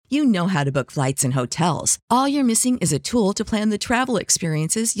You know how to book flights and hotels. All you're missing is a tool to plan the travel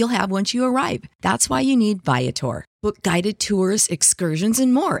experiences you'll have once you arrive. That's why you need Viator. Book guided tours, excursions,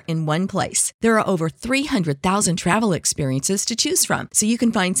 and more in one place. There are over 300,000 travel experiences to choose from, so you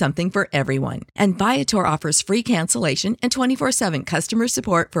can find something for everyone. And Viator offers free cancellation and 24/7 customer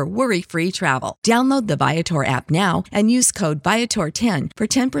support for worry-free travel. Download the Viator app now and use code Viator10 for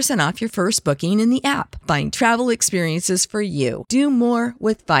 10% off your first booking in the app. Find travel experiences for you. Do more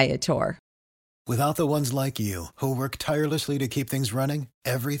with Viator. Without the ones like you, who work tirelessly to keep things running,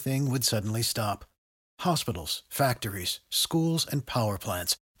 everything would suddenly stop. Hospitals, factories, schools, and power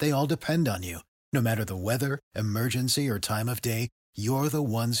plants, they all depend on you. No matter the weather, emergency, or time of day, you're the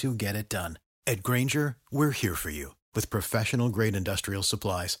ones who get it done. At Grainger, we're here for you with professional-grade industrial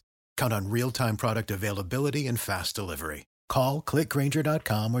supplies. Count on real-time product availability and fast delivery. Call, click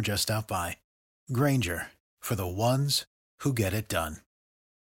Grainger.com, or just stop by. Grainger, for the ones who get it done.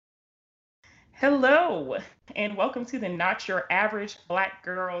 Hello, and welcome to the Not Your Average Black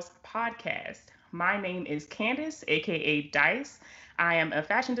Girls podcast. My name is Candace, aka Dice. I am a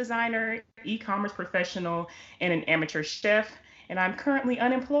fashion designer, e-commerce professional, and an amateur chef, and I'm currently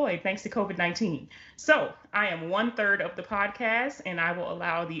unemployed thanks to COVID-19. So I am 1/3 of the podcast, and I will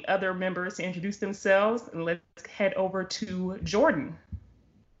allow the other members to introduce themselves. And let's head over to Jordan.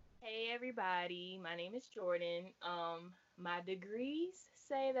 Hey everybody, my name is Jordan. My degrees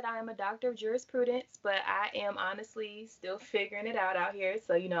say that I am a doctor of jurisprudence, but I am honestly still figuring it out here.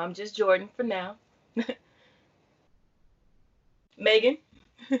 So, I'm just Jordan for now. Megan.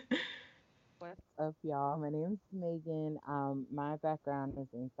 What's up, y'all? My name is Megan. My background is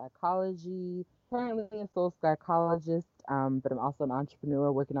in psychology, currently a social psychologist, but I'm also an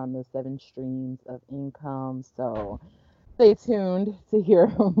entrepreneur working on those 7 streams of income. So stay tuned to hear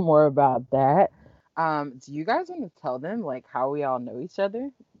more about that. Do you guys want to tell them how we all know each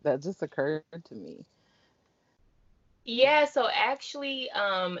other? That just occurred to me. Yeah, so actually,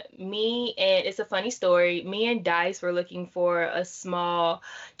 it's a funny story. Me and Dice were looking for a small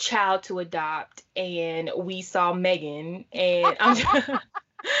child to adopt, and we saw Megan, and I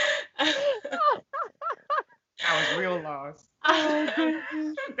was real lost.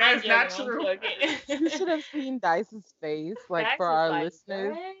 That's not true. You should have seen Dice's face, Dice for was our like,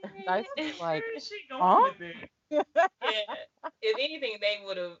 listeners. "What?" Dice was like, Where is she going with it? Yeah. If anything, they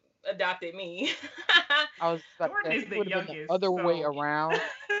would have adopted me. I was about Jordan to is say, the it would have been the youngest, other way so- around.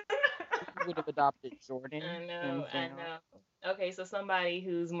 We would have adopted Jordan. I hands know. down. Okay, so somebody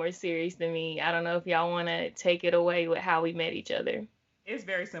who's more serious than me. I don't know if y'all want to take it away with how we met each other. It's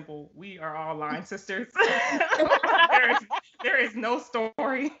very simple. We are all line sisters. there is no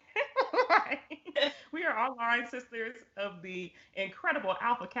story. We are all line sisters of the incredible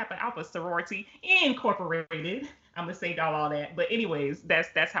Alpha Kappa Alpha sorority incorporated. I'm gonna say y'all all that, but anyways,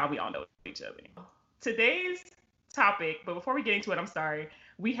 that's how we all know each other. Today's topic, but before we get into it, I'm sorry.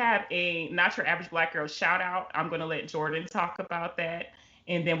 We have a Not Your Average Black Girl shout out. I'm gonna let Jordan talk about that,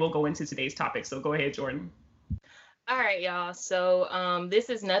 and then we'll go into today's topic. So go ahead, Jordan. All right, y'all. So this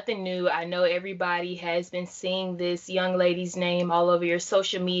is nothing new. I know everybody has been seeing this young lady's name all over your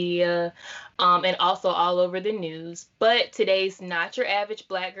social media and also all over the news. But today's Not Your Average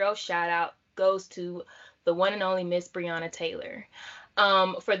Black Girl shout out goes to the one and only Miss Breonna Taylor.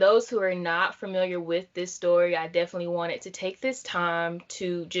 For those who are not familiar with this story, I definitely wanted to take this time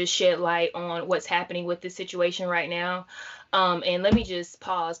to just shed light on what's happening with this situation right now. And let me just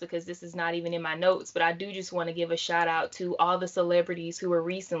pause because this is not even in my notes, but I do just want to give a shout out to all the celebrities who were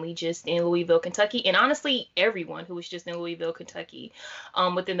recently just in Louisville, Kentucky, and honestly, everyone who was just in Louisville, Kentucky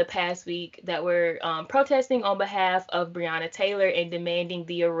within the past week that were protesting on behalf of Breonna Taylor and demanding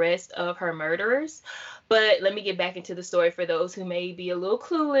the arrest of her murderers. But let me get back into the story for those who may be a little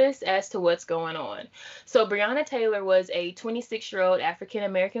clueless as to what's going on. So Breonna Taylor was a 26-year-old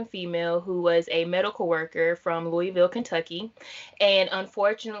African-American female who was a medical worker from Louisville, Kentucky. And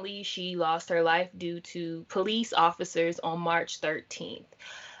unfortunately, she lost her life due to police officers on March 13th.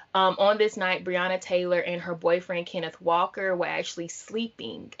 On this night, Breonna Taylor and her boyfriend, Kenneth Walker, were actually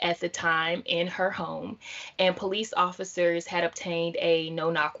sleeping at the time in her home, and police officers had obtained a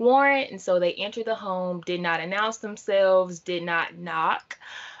no-knock warrant, and so they entered the home, did not announce themselves, did not knock,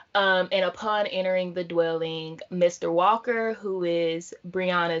 and upon entering the dwelling, Mr. Walker, who is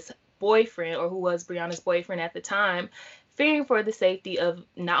Breonna's boyfriend, or who was Breonna's boyfriend at the time, fearing for the safety of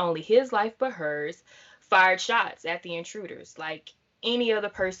not only his life but hers, fired shots at the intruders. any other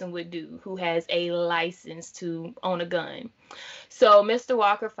person would do who has a license to own a gun. So Mr.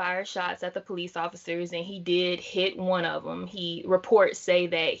 Walker fired shots at the police officers, and he did hit one of them. Reports say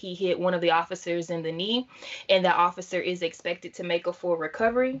that he hit one of the officers in the knee, and that officer is expected to make a full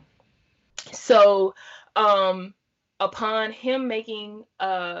recovery. So upon him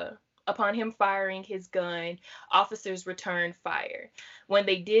firing his gun, officers returned fire. When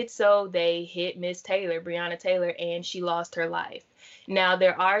they did so, they hit Miss Taylor, Breonna Taylor, and she lost her life. Now,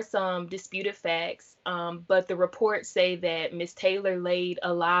 there are some disputed facts, but the reports say that Miss Taylor laid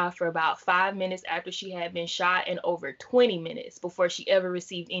alive for about 5 minutes after she had been shot and over 20 minutes before she ever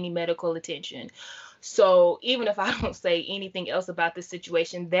received any medical attention. So even if I don't say anything else about this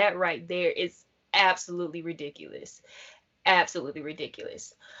situation, that right there is absolutely ridiculous. Absolutely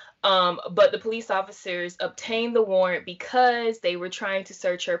ridiculous. But the police officers obtained the warrant because they were trying to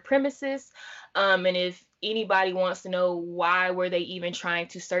search her premises. And if anybody wants to know why were they even trying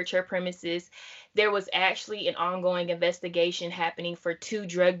to search her premises, there was actually an ongoing investigation happening for 2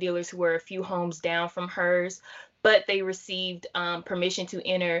 drug dealers who were a few homes down from hers. But they received permission to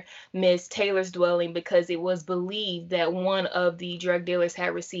enter Miss Taylor's dwelling because it was believed that one of the drug dealers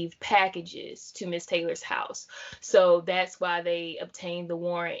had received packages to Miss Taylor's house. So that's why they obtained the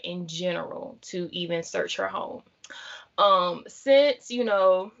warrant in general to even search her home. Since,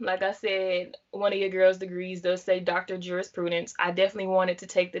 like I said, one of your girls' degrees does say Dr. Jurisprudence, I definitely wanted to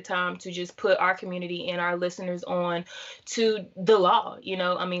take the time to just put our community and our listeners on to the law.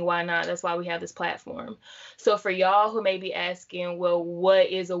 Why not? That's why we have this platform. So for y'all who may be asking, well, what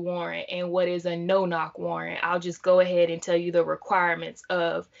is a warrant and what is a no-knock warrant? I'll just go ahead and tell you the requirements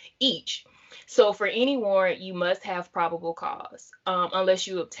of each. So for any warrant, you must have probable cause, unless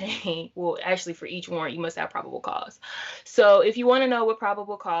you obtain, well, actually for each warrant, you must have probable cause. So if you want to know what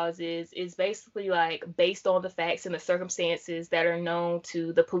probable cause is basically like based on the facts and the circumstances that are known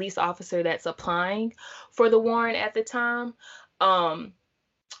to the police officer that's applying for the warrant at the time.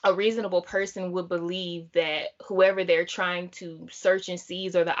 A reasonable person would believe that whoever they're trying to search and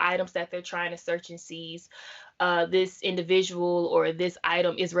seize, or the items that they're trying to search and seize, this individual or this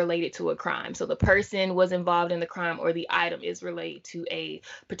item is related to a crime. So the person was involved in the crime, or the item is related to a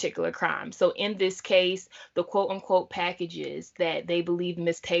particular crime. So in this case, the quote unquote packages that they believe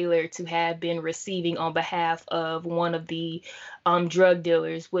Miss Taylor to have been receiving on behalf of one of the drug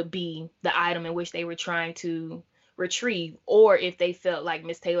dealers would be the item in which they were trying to retrieve, or if they felt like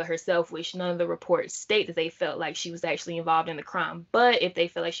Miss Taylor herself, which none of the reports state that they felt like she was actually involved in the crime. But if they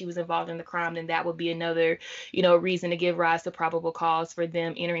felt like she was involved in the crime, then that would be another, reason to give rise to probable cause for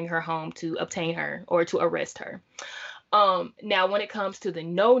them entering her home to obtain her or to arrest her. Now, when it comes to the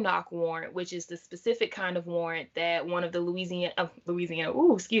no-knock warrant, which is the specific kind of warrant that one of the one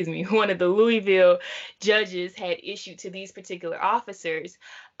of the Louisville judges had issued to these particular officers,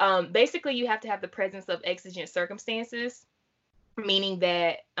 basically you have to have the presence of exigent circumstances, meaning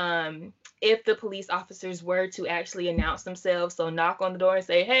that if the police officers were to actually announce themselves, so knock on the door and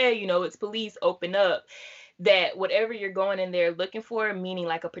say, hey, it's police, open up, that whatever you're going in there looking for, meaning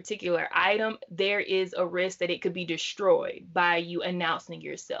like a particular item, there is a risk that it could be destroyed by you announcing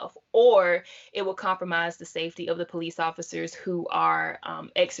yourself, or it will compromise the safety of the police officers who are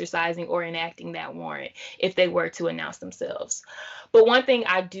exercising or enacting that warrant if they were to announce themselves. But one thing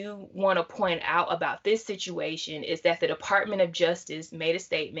I do want to point out about this situation is that the Department of Justice made a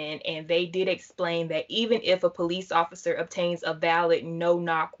statement, and they did explain that even if a police officer obtains a valid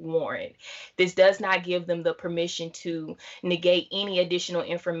no-knock warrant, this does not give them the permission to negate any additional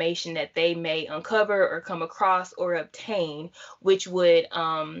information that they may uncover or come across or obtain, which would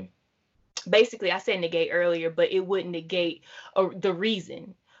basically, I said negate earlier, but it would negate the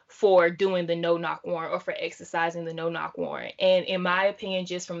reason for doing the no-knock warrant or for exercising the no-knock warrant. And in my opinion,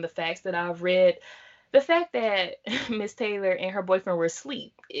 just from the facts that I've read, the fact that Miss Taylor and her boyfriend were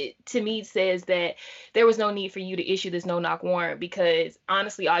asleep, to me says that there was no need for you to issue this no-knock warrant, because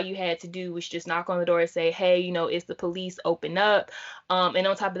honestly, all you had to do was just knock on the door and say, hey, it's the police, open up. And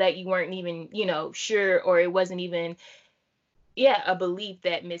on top of that, you weren't even, sure, or it wasn't even, a belief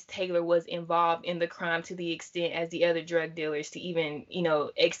that Miss Taylor was involved in the crime to the extent as the other drug dealers to even,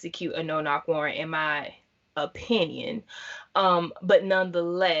 execute a no-knock warrant, in my opinion. But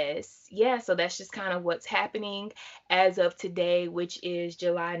nonetheless, so that's just kind of what's happening as of today, which is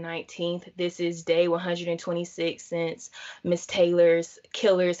July 19th. This is day 126 since Miss Taylor's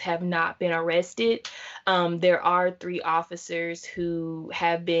killers have not been arrested. There are 3 officers who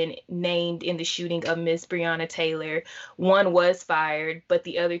have been named in the shooting of Miss Breonna Taylor. One was fired, but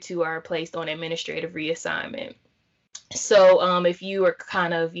the other 2 are placed on administrative reassignment. So if you are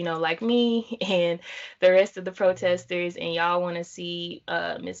kind of, like me and the rest of the protesters, and y'all want to see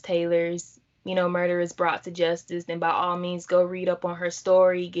Miss Taylor's, murderers brought to justice, then by all means go read up on her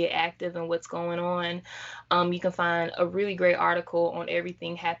story, get active in what's going on. You can find a really great article on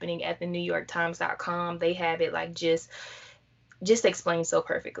everything happening at the NewYorkTimes.com. They have it like just explained so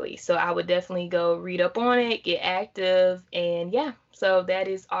perfectly. So I would definitely go read up on it, get active, and yeah. So that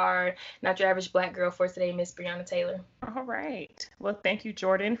is our Not Your Average Black Girl for today, Miss Breonna Taylor. All right. Well, thank you,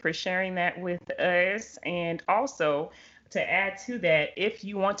 Jordan, for sharing that with us. And also, to add to that, if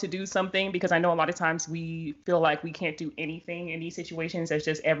you want to do something, because I know a lot of times we feel like we can't do anything in these situations as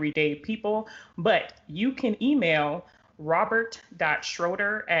just everyday people, but you can email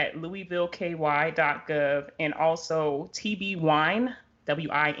robert.schroeder@louisvilleky.gov and also tbwine,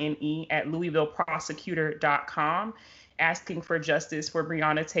 WINE, at louisvilleprosecutor.com, asking for justice for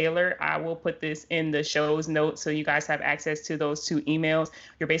Breonna Taylor. I will put this in the show's notes so you guys have access to those two emails.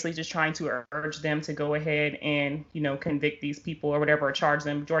 You're basically just trying to urge them to go ahead and, convict these people or whatever, or charge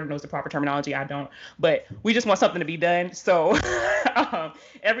them. Jordan knows the proper terminology. I don't. But we just want something to be done. So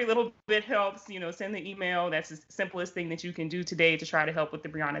every little bit helps. Send the email. That's the simplest thing that you can do today to try to help with the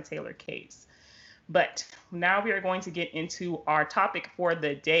Breonna Taylor case. But now we are going to get into our topic for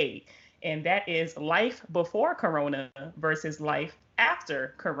the day, and that is life before Corona versus life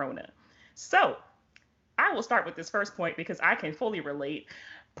after Corona. So I will start with this first point because I can fully relate.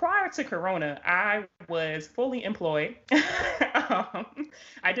 Prior to Corona, I was fully employed.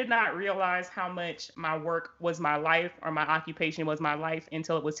 I did not realize how much my work was my life, or my occupation was my life,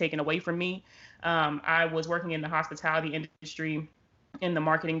 until it was taken away from me. I was working in the hospitality industry, in the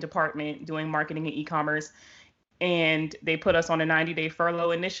marketing department, doing marketing and e-commerce. And they put us on a 90-day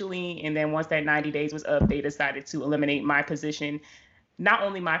furlough initially. And then once that 90 days was up, they decided to eliminate my position. Not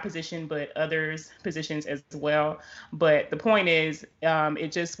only my position, but others' positions as well. But the point is,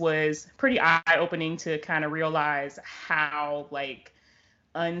 it just was pretty eye-opening to kind of realize how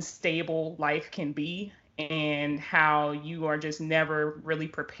unstable life can be, and how you are just never really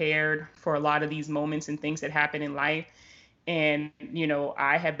prepared for a lot of these moments and things that happen in life. And,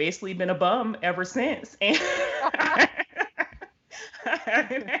 I have basically been a bum ever since. And I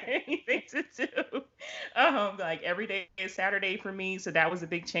haven't had anything to do. Every day is Saturday for me. So that was a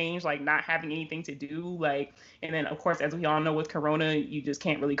big change, not having anything to do. And then, of course, as we all know, with Corona, you just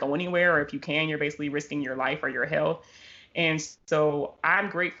can't really go anywhere. Or if you can, you're basically risking your life or your health. And so I'm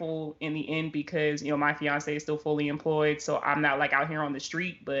grateful in the end because, my fiance is still fully employed. So I'm not out here on the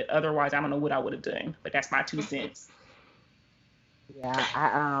street. But otherwise, I don't know what I would have done. But that's my 2 cents.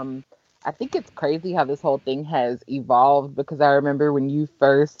 Yeah, I think it's crazy how this whole thing has evolved, because I remember when you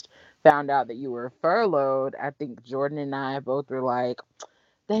first found out that you were furloughed, I think Jordan and I both were like,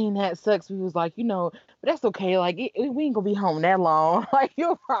 dang, that sucks. We was like, but that's okay. We ain't gonna be home that long.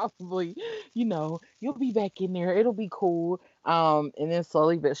 You'll probably, you'll be back in there. It'll be cool. And then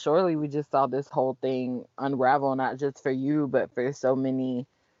slowly but surely, we just saw this whole thing unravel, not just for you, but for so many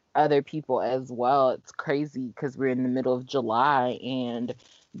other people as well. It's crazy because we're in the middle of July, and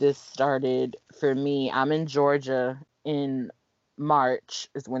this started for me. I'm in Georgia. In March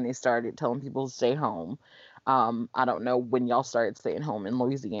is when they started telling people to stay home. I don't know when y'all started staying home in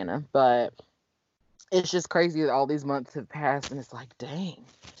Louisiana, but it's just crazy that all these months have passed, and it's like, dang,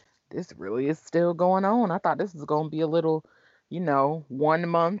 this really is still going on. I thought this was going to be a little, 1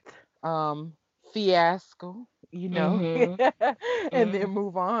 month fiasco, and then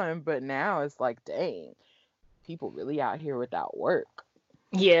move on. But now it's like, dang, people really out here without work.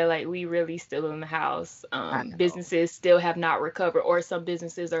 Yeah, we really still in the house. Businesses still have not recovered, or some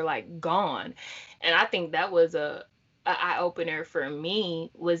businesses are gone. And I think that was a eye opener for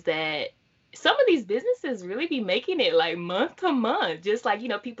me, was that some of these businesses really be making it month to month, just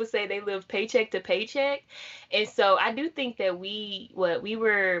people say they live paycheck to paycheck. And so I do think that we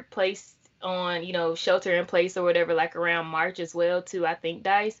were placed on, shelter in place or whatever, around March as well too, I think,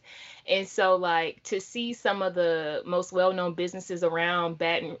 Dice. And so to see some of the most well-known businesses around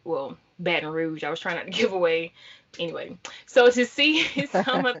Baton Rouge, I was trying not to give away anyway. So to see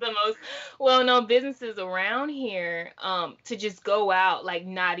some of the most well-known businesses around here, to just go out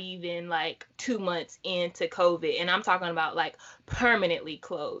not even 2 months into COVID, and I'm talking about permanently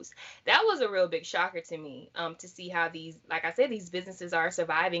closed. That was a real big shocker to me, to see how these, like I said, these businesses are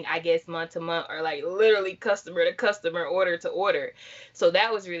surviving, I guess, month to month, or literally customer to customer, order to order. So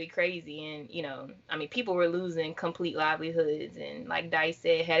that was really crazy. And people were losing complete livelihoods, and like Dice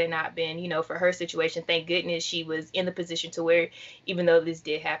said, had it not been, for her situation, thank goodness she was in the position to where, even though this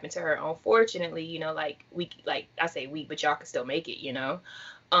did happen to her, unfortunately, I say we, but y'all can still make it,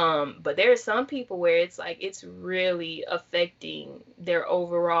 But there are some people where it's like it's really affecting their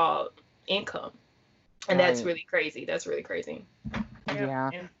overall income. And that's Right. really crazy. That's really crazy. Yep. Yeah.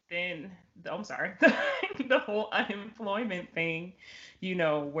 And then, I'm sorry, the whole unemployment thing,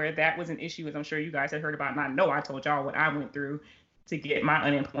 where that was an issue, as I'm sure you guys had heard about. And I know I told y'all what I went through to get my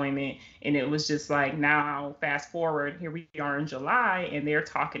unemployment. And it was just like, now, fast forward, here we are in July, and they're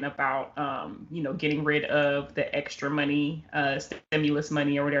talking about, getting rid of the extra money, stimulus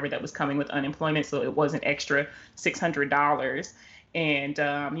money or whatever that was coming with unemployment. So it was an extra $600. And,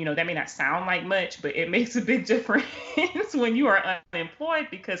 that may not sound like much, but it makes a big difference when you are unemployed,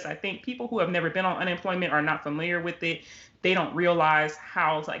 because I think people who have never been on unemployment are not familiar with it. They don't realize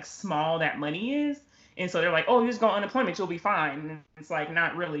how like small that money is. And so they're like, oh, you just go on unemployment, you'll be fine. And it's like,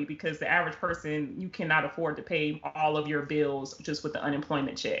 not really, because the average person, you cannot afford to pay all of your bills just with the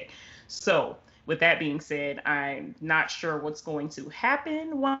unemployment check. So with that being said, I'm not sure what's going to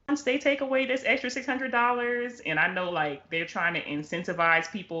happen once they take away this extra $600. And I know like they're trying to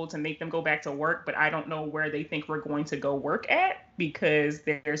incentivize people to make them go back to work, but I don't know where they think we're going to go work at, because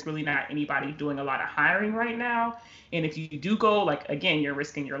there's really not anybody doing a lot of hiring right now. And if you do go, like, again, you're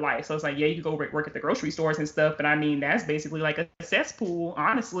risking your life. So it's like, yeah, you can go work at the grocery stores and stuff, but I mean, that's basically like a cesspool,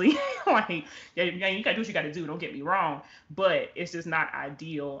 honestly. Like, yeah, you gotta do what you gotta do, don't get me wrong, but it's just not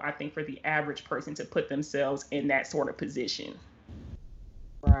ideal, I think, for the average person to put themselves in that sort of position.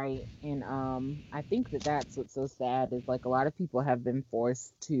 Right. And I think that that's what's so sad is like a lot of people have been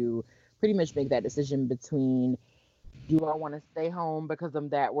forced to pretty much make that decision between, do I want to stay home because I'm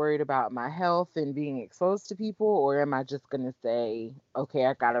that worried about my health and being exposed to people, or am I just going to say, okay,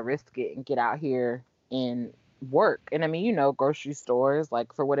 I got to risk it and get out here and work? And I mean, grocery stores,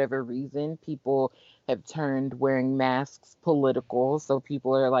 like for whatever reason, people have turned wearing masks political. So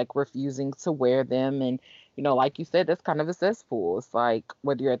people are like refusing to wear them. And, like you said, that's kind of a cesspool. It's like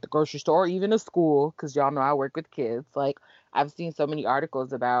whether you're at the grocery store or even a school, because y'all know I work with kids, like I've seen so many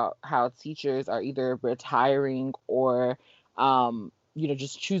articles about how teachers are either retiring or,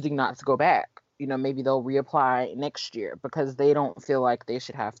 just choosing not to go back. Maybe they'll reapply next year because they don't feel like they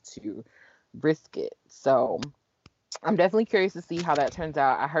should have to risk it. So I'm definitely curious to see how that turns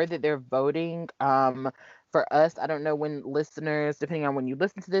out. I heard that they're voting. For us, I don't know when listeners, depending on when you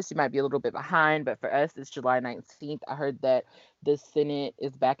listen to this, you might be a little bit behind, but for us, it's July 19th. I heard that the Senate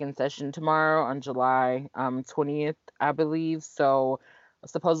is back in session tomorrow on July 20th, I believe. So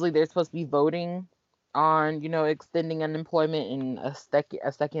supposedly they're supposed to be voting on, extending unemployment and a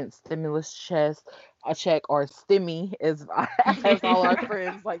second stimulus check or stimmy, as all our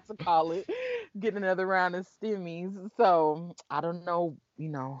friends like to call it, get another round of stimmies. So I don't know,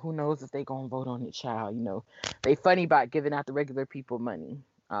 who knows if they gonna vote on it, child. They funny about giving out the regular people money.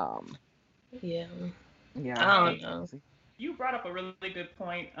 Yeah. Yeah. I don't know. You brought up a really good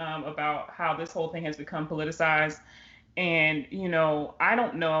point, about how this whole thing has become politicized. And, I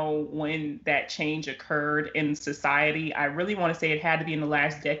don't know when that change occurred in society. I really want to say it had to be in the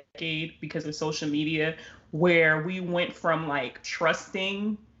last decade because of social media, where we went from like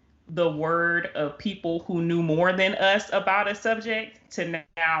trusting the word of people who knew more than us about a subject to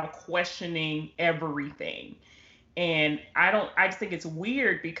now questioning everything. And I just think it's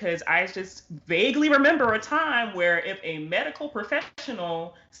weird, because I just vaguely remember a time where if a medical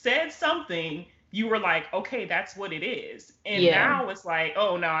professional said something, you were like, okay, that's what it is. And Yeah. now it's like,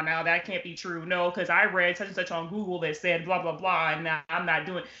 oh, no, that can't be true. No, because I read such and such on Google that said blah, blah, blah, and now I'm not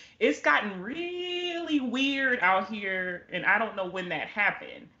doing it. It's gotten really weird out here, and I don't know when that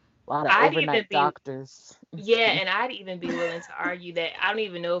happened. A lot of I'd even overnight be doctors. Yeah, and I'd even be willing to argue that I don't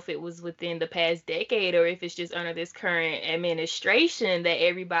even know if it was within the past decade or if it's just under this current administration that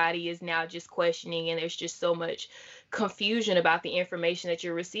everybody is now just questioning, and there's just so much confusion about the information that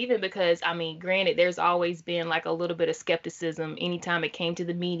you're receiving. Because I mean, granted, there's always been like a little bit of skepticism anytime it came to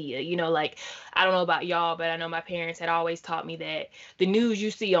the media. Like, I don't know about y'all, but I know my parents had always taught me that the news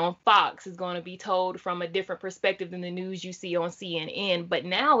you see on Fox is going to be told from a different perspective than the news you see on CNN. But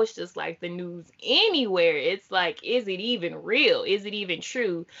now it's just like the news anywhere. It's like, is it even real? Is it even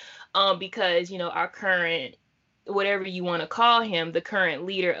true? Because, our current, whatever you want to call him, the current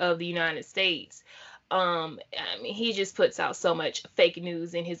leader of the United States, I mean, he just puts out so much fake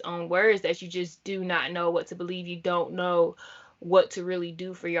news in his own words that you just do not know what to believe. You don't know what to really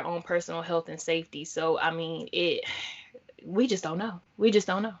do for your own personal health and safety. So, I mean, we just don't know. We just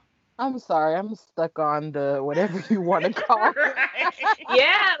don't know. I'm sorry, I'm stuck on the whatever you want to call it. Right.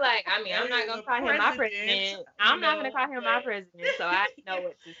 Yeah, like I mean, That I'm not is gonna a call him my president, president. I'm not gonna call him my but president, so I didn't know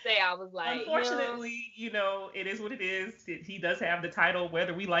what to say. I was like, unfortunately, it is what it is. He does have the title,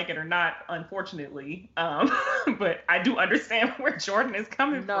 whether we like it or not, unfortunately. But I do understand where Jordan is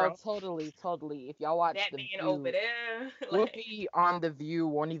coming No, from. totally, totally. If y'all watch that The man over View, there, like, Whoopi on The View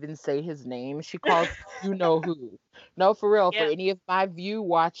won't even say his name. She calls you know who. No, for real. For yeah, any of my View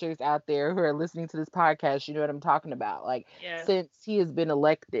watchers out there who are listening to this podcast, you know what I'm talking about. Like, yeah. since he has been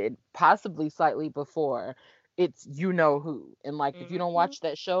elected, possibly slightly before, it's you know who. And like, if you don't Hmm. watch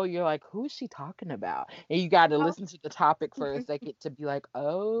that show, you're like, who is she talking about? And you got to Oh, listen to the topic for a second to be like,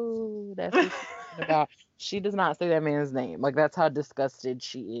 oh, that's what she's talking about. She does not say that man's name. Like, that's how disgusted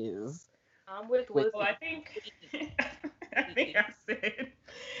she is I'm with with Well, Whoopi. I think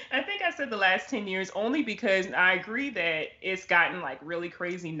I think I said the last 10 years only because I agree that it's gotten like really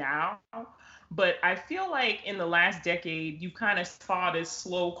crazy now. But I feel like in the last decade, you kind of saw this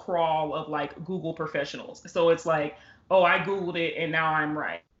slow crawl of like Google professionals. So it's like, oh, I Googled it and now I'm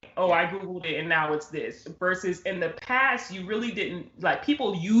right. Oh, Yeah. I Googled it and now it's this. Versus in the past, you really didn't like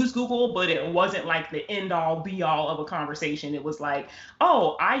people use Google, but it wasn't like the end all be all of a conversation. It was like,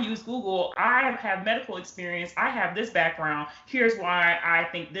 oh, I use Google. I have medical experience. I have this background. Here's why I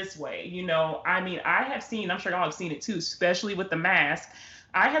think this way. I mean, I have seen, I'm sure y'all have seen it too, especially with the mask.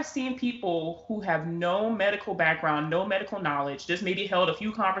 I have seen people who have no medical background, no medical knowledge, just maybe held a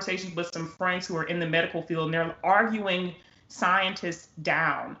few conversations with some friends who are in the medical field, and they're arguing scientists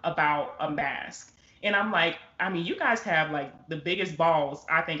down about a mask. And I'm like, I mean, you guys have like the biggest balls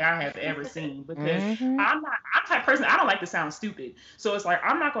I think I have ever seen because hmm I'm the type of person, I don't like to sound stupid. So it's like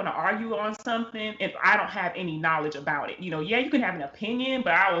I'm not going to argue on something if I don't have any knowledge about it. Yeah, you can have an opinion,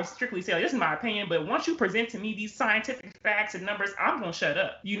 but I will strictly say like, this is my opinion. But once you present to me these scientific facts and numbers, I'm going to shut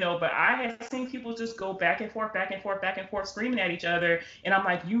up. But I have seen people just go back and forth, back and forth, back and forth, screaming at each other, and I'm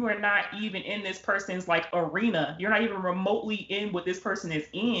like, you are not even in this person's like arena. You're not even remotely in what this person is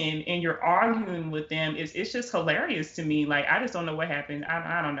in, and you're arguing with them. It's just hilarious to me. Like I just don't know what happened.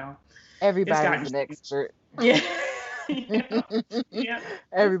 I don't know. It's Everybody's gotten an strange. expert. Yeah. Yeah. Yeah.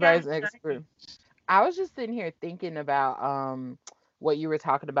 It's Everybody's gotten an expert. strange. I was just sitting here thinking about what you were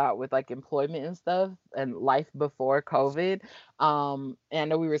talking about with like employment and stuff and life before COVID. And I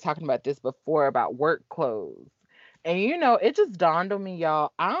know we were talking about this before about work clothes. And it just dawned on me,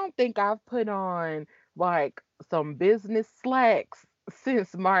 y'all. I don't think I've put on like some business slacks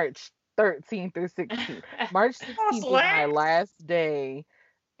since March 13th or 16th. March Oh, 16th was my slacks. last day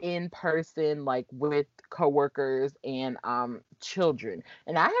in person, like with coworkers and children.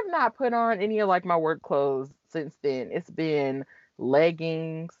 And I have not put on any of like my work clothes since then. It's been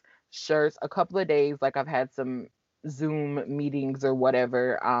leggings, shirts, a couple of days like I've had some Zoom meetings or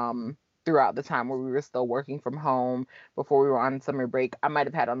whatever throughout the time where we were still working from home before we were on summer break. I might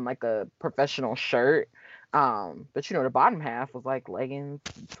have had on like a professional shirt. But the bottom half was like leggings,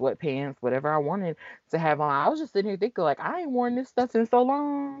 sweatpants, whatever I wanted to have on. I was just sitting here thinking, like, I ain't worn this stuff in so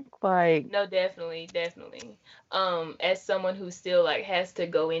long. Like, No, definitely, definitely. As someone who still like has to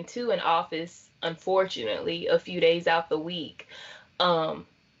go into an office, unfortunately, a few days out the week, um,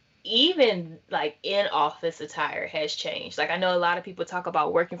 even like in office attire has changed. Like I know a lot of people talk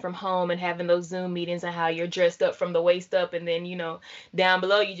about working from home and having those Zoom meetings and how you're dressed up from the waist up and then, down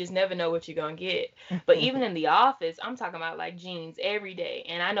below you just never know what you're going to get. But even in the office, I'm talking about like jeans every day.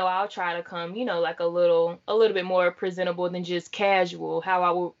 And I know I'll try to come, like a little bit more presentable than just casual, how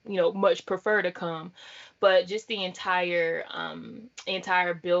I would, much prefer to come. But just the entire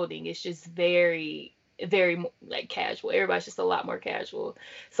building is just very very like casual. Everybody's just a lot more casual.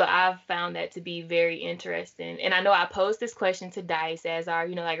 So I've found that to be very interesting. And I know I posed this question to Dice as our,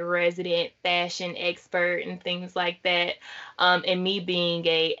 like resident fashion expert and things like that. And me being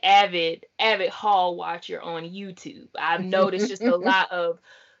a avid haul watcher on YouTube, I've noticed just a lot of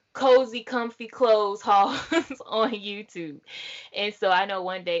cozy, comfy clothes hauls on YouTube. And so I know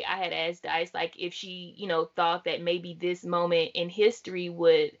one day I had asked Dice like if she, thought that maybe this moment in history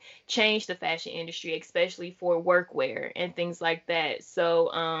would change the fashion industry, especially for workwear and things like that. So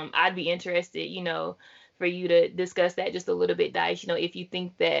I'd be interested, for you to discuss that just a little bit, Dice, if you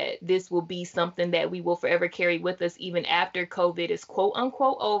think that this will be something that we will forever carry with us even after COVID is quote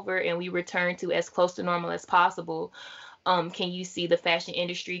unquote over and we return to as close to normal as possible. Can you see the fashion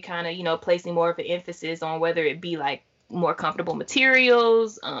industry kind of, placing more of an emphasis on whether it be like more comfortable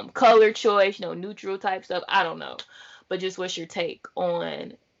materials, color choice, neutral type stuff? I don't know. But just what's your take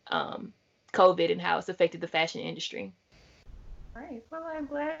on COVID and how it's affected the fashion industry? Right. Well, I'm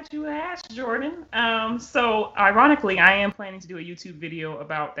glad you asked, Jordan. So ironically, I am planning to do a YouTube video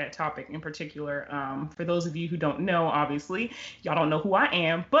about that topic in particular. For those of you who don't know, obviously, y'all don't know who I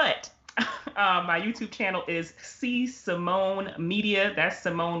am, but my YouTube channel is C Simone Media. That's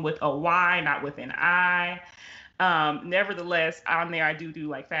Simone with a Y, not with an I. Nevertheless, on there I do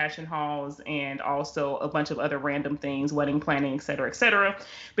like fashion hauls and also a bunch of other random things, wedding planning, et cetera, et cetera.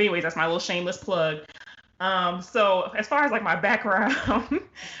 But anyways, that's my little shameless plug. So as far as like my background,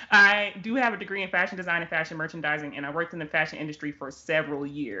 I do have a degree in fashion design and fashion merchandising, and I worked in the fashion industry for several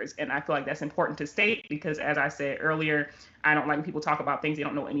years. And I feel like that's important to state because, as I said earlier, I don't like when people talk about things they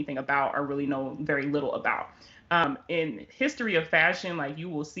don't know anything about or really know very little about. In history of fashion, like you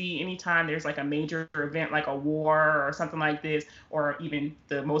will see anytime there's like a major event like a war or something like this, or even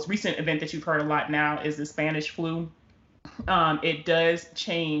the most recent event that you've heard a lot now is the Spanish flu. It does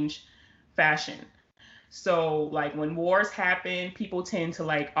change fashion. So like when wars happen, people tend to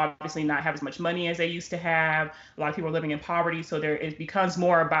like obviously not have as much money as they used to have. A lot of people are living in poverty, so there it becomes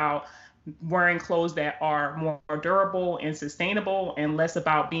more about wearing clothes that are more durable and sustainable and less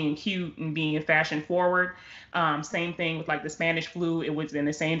about being cute and being fashion forward. Same thing with like the Spanish flu. It was in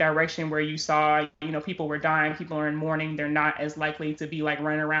the same direction where you saw, people were dying, people are in mourning. They're not as likely to be like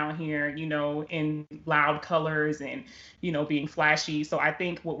running around here, in loud colors and, being flashy. So I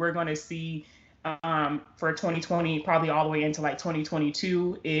think what we're going to see for 2020, probably all the way into like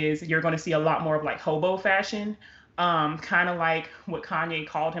 2022, is you're going to see a lot more of like hobo fashion, kind of like what Kanye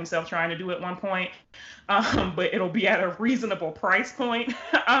called himself trying to do at one point, but it'll be at a reasonable price point.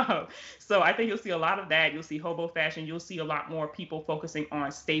 So I think you'll see a lot of that. You'll see hobo fashion. You'll see a lot more people focusing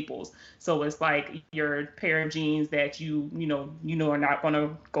on staples. So it's like your pair of jeans that you know are not going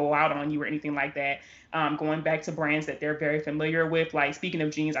to go out on you or anything like that. Going back to brands that they're very familiar with. Like speaking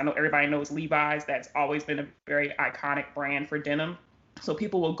of jeans, I know everybody knows Levi's. That's always been a very iconic brand for denim. So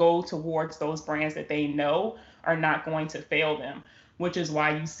people will go towards those brands that they know are not going to fail them, which is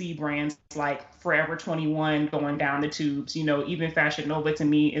why you see brands like Forever 21 going down the tubes. Even Fashion Nova to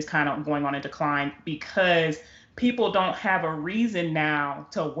me is kind of going on a decline because people don't have a reason now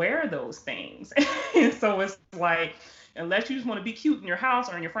to wear those things. And so it's like, unless you just want to be cute in your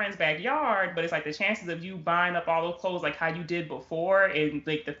house or in your friend's backyard, but it's like the chances of you buying up all those clothes like how you did before and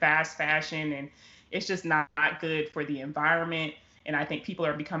like the fast fashion, and it's just not good for the environment. And I think people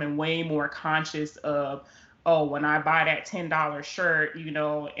are becoming way more conscious of, oh, when I buy that $10 shirt,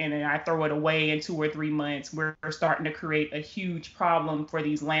 and then I throw it away in 2 or 3 months, we're starting to create a huge problem for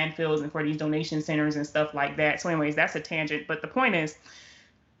these landfills and for these donation centers and stuff like that. So anyways, that's a tangent. But the point is,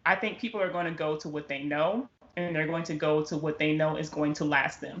 I think people are going to go to what they know, and they're going to go to what they know is going to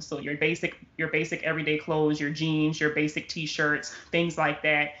last them. So your basic everyday clothes, your jeans, your basic t-shirts, things like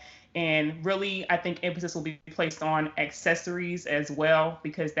that. And really, I think emphasis will be placed on accessories as well,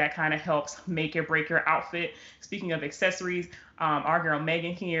 because that kind of helps make or break your outfit. Speaking of accessories, our girl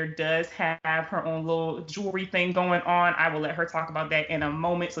Megan here does have her own little jewelry thing going on. I will let her talk about that in a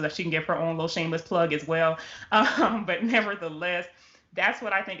moment so that she can give her own little shameless plug as well. But nevertheless, that's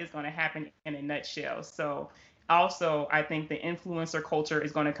what I think is going to happen in a nutshell. So also, I think the influencer culture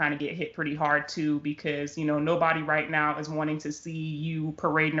is going to kind of get hit pretty hard too, because nobody right now is wanting to see you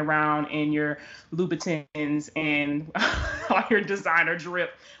parading around in your Louboutins and all your designer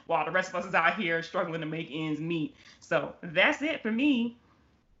drip while the rest of us is out here struggling to make ends meet. So that's it for me.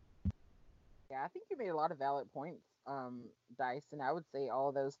 Yeah, I think you made a lot of valid points, Dice, and I would say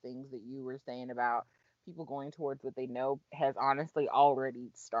all those things that you were saying about people going towards what they know has honestly already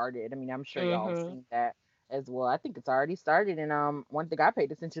started. I mean, I'm sure y'all have Mhm. seen that as well. I think it's already started, and one thing I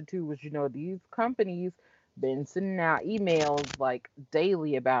paid attention to was these companies been sending out emails like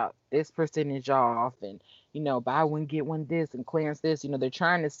daily about this percentage off, and buy one get one this and clearance this. They're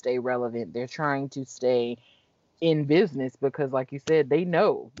trying to stay relevant. They're trying to stay in business because like you said, they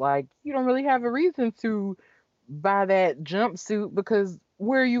know like you don't really have a reason to buy that jumpsuit because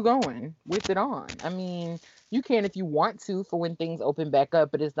where are you going with it on? I mean, you can if you want to for when things open back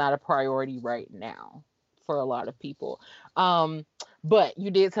up, but it's not a priority right now for a lot of people. um but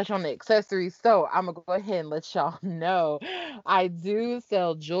you did touch on the accessories, so I'm gonna go ahead and let y'all know I do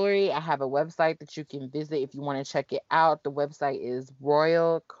sell jewelry. I have a website that you can visit if you want to check it out. The website is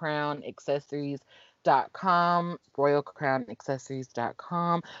royalcrownaccessories.com,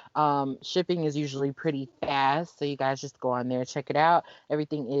 royalcrownaccessories.com. Shipping is usually pretty fast, so you guys just go on there, check it out.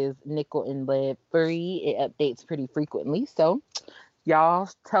 Everything is nickel and lead free. It updates pretty frequently, so y'all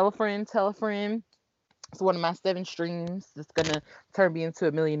tell a friend, tell a friend. It's one of my 7 streams that's gonna turn me into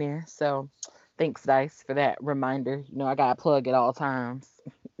a millionaire. So thanks, Dice, for that reminder. I gotta plug at all times.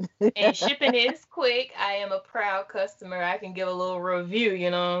 And shipping is quick. I am a proud customer. I can give a little review,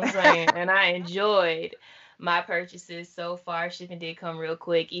 you know what I'm saying? And I enjoyed my purchases so far. Shipping did come real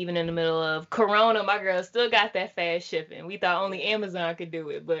quick. Even in the middle of Corona, my girl still got that fast shipping. We thought only Amazon could do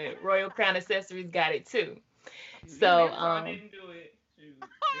it, but Royal Crown Accessories got it too. So, Amazon didn't do it. Shoot,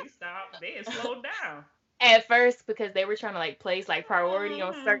 they stopped. They had slowed down. At first, because they were trying to like place like priority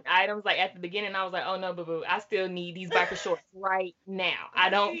on certain items, like at the beginning, I was like, oh no, boo boo, I still need these biker shorts right now. I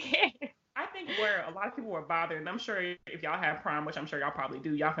don't care. I think where a lot of people were bothered, and I'm sure if y'all have Prime, which I'm sure y'all probably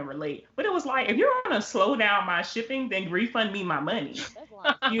do, y'all can relate. But it was like, if you're gonna slow down my shipping, then refund me my money,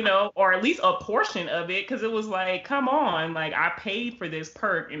 or at least a portion of it, because it was like, come on, like I paid for this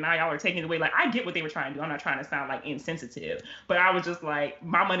perk, and now y'all are taking it away. Like I get what they were trying to do. I'm not trying to sound like insensitive, but I was just like,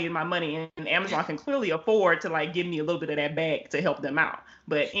 my money is my money, and Amazon can clearly afford to like give me a little bit of that back to help them out.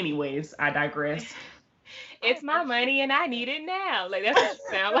 But anyways, I digress. It's my money and I need it now. Like that's what it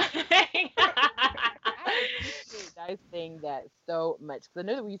sounds like. I appreciate you guys saying that so much because I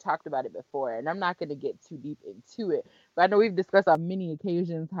know that we talked about it before, and I'm not going to get too deep into it. But I know we've discussed on many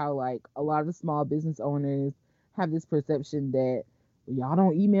occasions how like a lot of small business owners have this perception that y'all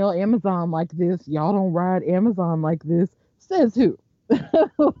don't email Amazon like this, y'all don't ride Amazon like this. Says who?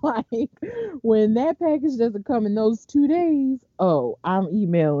 Like when that package doesn't come in those 2 days, oh, I'm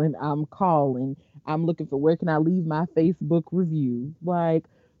emailing, I'm calling, I'm looking for where can I leave my Facebook review. Like,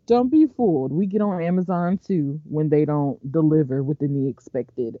 don't be fooled. We get on Amazon too when they don't deliver within the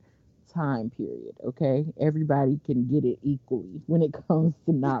expected time period. Okay, everybody can get it equally when it comes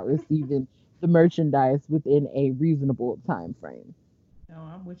to not receiving the merchandise within a reasonable time frame. No,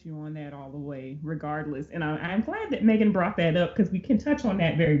 I'm with you on that all the way, regardless. And I'm glad that Megan brought that up because we can touch on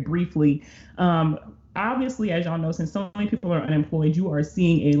that very briefly. Obviously, as y'all know, since so many people are unemployed, you are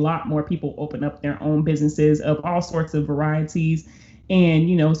seeing a lot more people open up their own businesses of all sorts of varieties.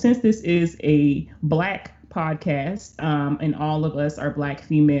 And, since this is a Black podcast and all of us are Black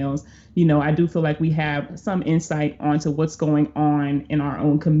females, I do feel like we have some insight onto what's going on in our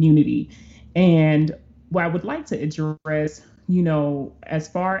own community. And what I would like to address, as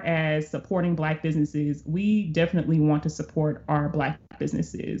far as supporting Black businesses, we definitely want to support our Black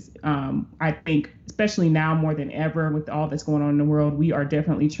businesses. I think, especially now more than ever, with all that's going on in the world, we are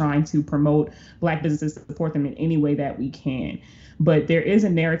definitely trying to promote Black businesses, support them in any way that we can. But there is a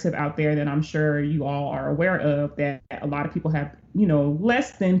narrative out there that I'm sure you all are aware of that a lot of people have,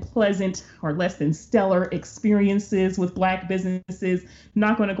 less than pleasant or less than stellar experiences with Black businesses.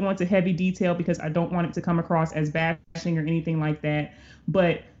 Not going to go into heavy detail because I don't want it to come across as bashing or anything like that.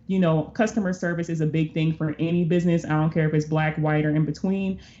 But, customer service is a big thing for any business. I don't care if it's Black, white, or in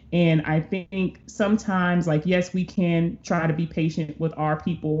between. And I think sometimes, yes, we can try to be patient with our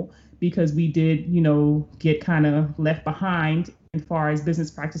people because we did, get kind of left behind as far as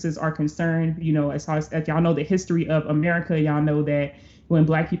business practices are concerned. As far as y'all know the history of America, y'all know that when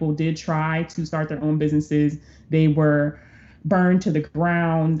Black people did try to start their own businesses, they were burned to the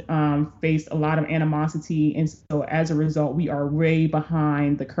ground, faced a lot of animosity. And so as a result, we are way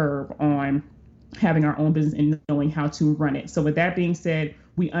behind the curve on having our own business and knowing how to run it. So with that being said,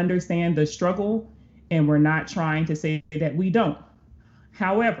 we understand the struggle and we're not trying to say that we don't.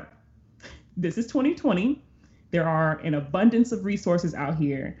 However, this is 2020. There are an abundance of resources out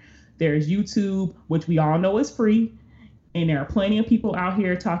here. There's YouTube, which we all know is free. And there are plenty of people out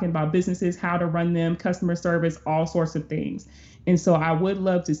here talking about businesses, how to run them, customer service, all sorts of things. And so I would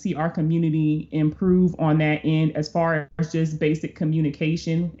love to see our community improve on that end as far as just basic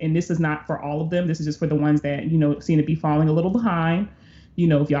communication. And this is not for all of them. This is just for the ones that, seem to be falling a little behind.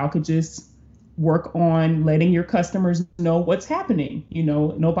 If y'all could just work on letting your customers know what's happening.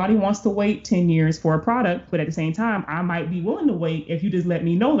 Nobody wants to wait 10 years for a product, but at the same time, I might be willing to wait if you just let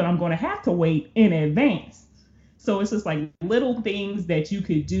me know that I'm going to have to wait in advance. So it's just like little things that you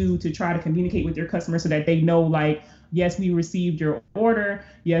could do to try to communicate with your customers so that they know, yes, we received your order.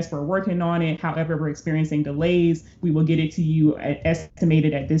 Yes, we're working on it. However, we're experiencing delays. We will get it to you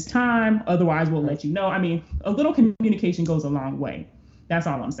estimated at this time. Otherwise, we'll let you know. I mean, a little communication goes a long way. That's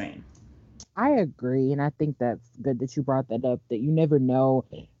all I'm saying. I agree. And I think that's good that you brought that up, that you never know.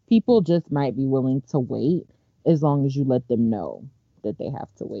 People just might be willing to wait as long as you let them know that they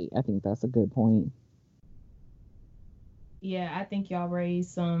have to wait. I think that's a good point. Yeah, I think y'all raised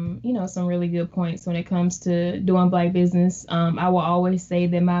some really good points when it comes to doing Black business. I will always say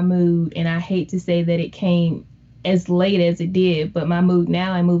that my mood, and I hate to say that it came as late as it did, but my mood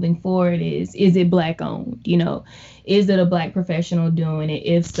now and moving forward is it Black owned? Is it a Black professional doing it?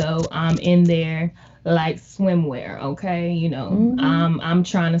 If so, I'm in there like swimwear, okay? Mm-hmm. I'm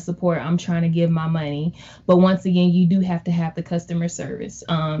trying to support, I'm trying to give my money. But once again, you do have to have the customer service.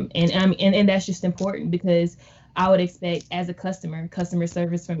 And that's just important because I would expect as a customer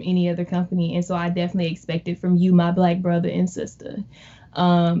service from any other company. And so I definitely expect it from you, my black brother and sister.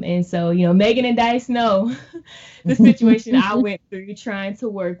 And so, Megan and Dice know the situation I went through trying to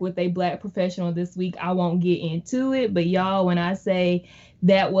work with a black professional this week. I won't get into it, but y'all, when I say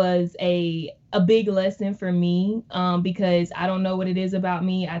that was a big lesson for me, because I don't know what it is about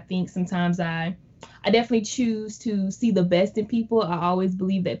me. I think sometimes I definitely choose to see the best in people. I always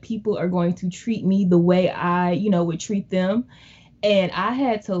believe that people are going to treat me the way I, would treat them. And I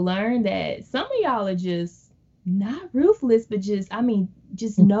had to learn that some of y'all are just not ruthless, but just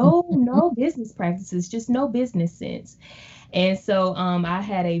no business practices, just no business sense. And so I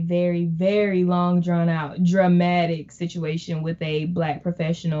had a very, very long, drawn out, dramatic situation with a black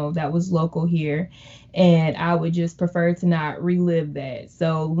professional that was local here. And I would just prefer to not relive that.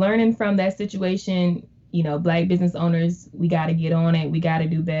 So learning from that situation, black business owners, we got to get on it. We got to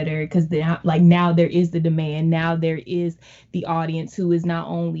do better because now there is the demand. Now there is the audience who is not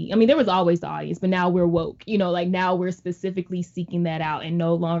only, I mean, there was always the audience, but now we're woke, like now we're specifically seeking that out, and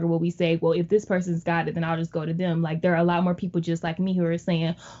no longer will we say, well, if this person's got it, then I'll just go to them. Like there are a lot more people just like me who are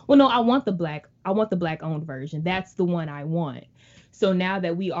saying, well, no, I want the black owned version. That's the one I want. So now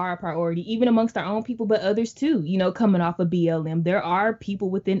that we are a priority, even amongst our own people, but others too, coming off of BLM, there are people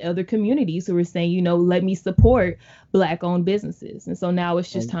within other communities who are saying, let me support black owned businesses. And so now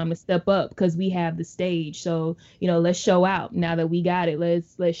it's just time to step up because we have the stage. So, let's show out now that we got it.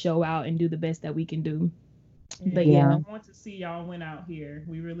 Let's show out and do the best that we can do. But yeah. We want to see y'all win out here.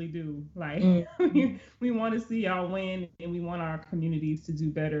 We really do. Like Mm. we want to see y'all win, and we want our communities to do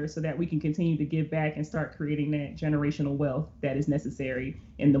better so that we can continue to give back and start creating that generational wealth that is necessary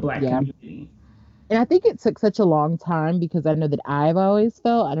in the black community. And I think it took such a long time because I know that I've always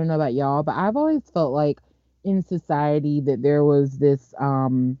felt, I don't know about y'all, but I've always felt like in society that there was this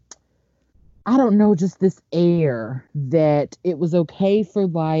I don't know, just this air that it was okay for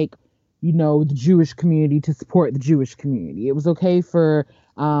like, the Jewish community to support the Jewish community. It was okay for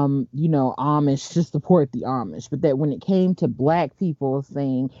Amish to support the Amish, but that when it came to black people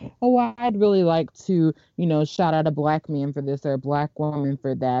saying, oh, I'd really like to, shout out a black man for this or a black woman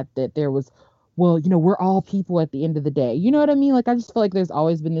for that, that there was, well, we're all people at the end of the day. You know what I mean? Like, I just feel like there's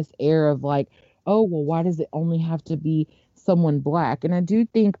always been this air of like, oh, well, why does it only have to be someone black? And I do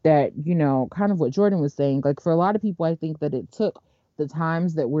think that, kind of what Jordan was saying, like for a lot of people, I think that it took the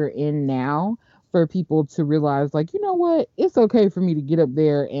times that we're in now for people to realize, like, you know what, it's okay for me to get up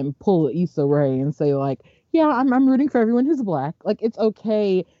there and pull Issa Rae and say, like, yeah, I'm rooting for everyone who's black. Like, it's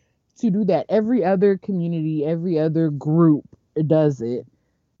okay to do that. Every other community, every other group does it.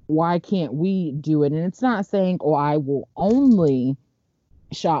 Why can't we do it? And it's not saying, oh, I will only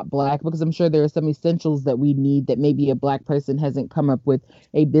shop black, because I'm sure there are some essentials that we need that maybe a black person hasn't come up with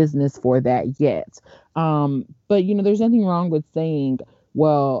a business for that yet. But there's nothing wrong with saying,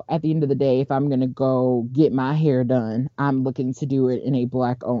 well, at the end of the day, if I'm going to go get my hair done, I'm looking to do it in a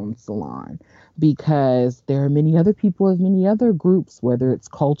black owned salon, because there are many other people of many other groups, whether it's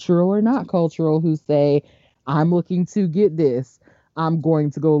cultural or not cultural, who say, I'm looking to get this. I'm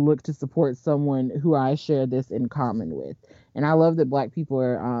going to go look to support someone who I share this in common with. And I love that black people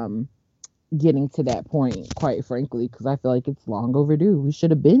are getting to that point, quite frankly, because I feel like it's long overdue. We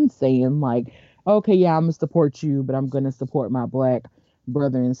should have been saying, like, okay, yeah, I'm going to support you, but I'm going to support my black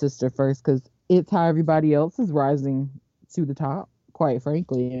brother and sister first, because it's how everybody else is rising to the top, quite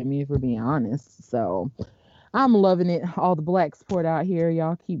frankly. I mean, if we're being honest. So I'm loving it. All the black support out here.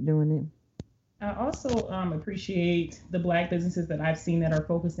 Y'all keep doing it. I also appreciate the black businesses that I've seen that are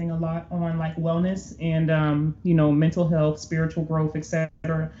focusing a lot on like wellness and mental health, spiritual growth,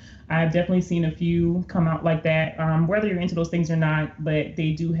 etc. I've definitely seen a few come out like that. Whether you're into those things or not, but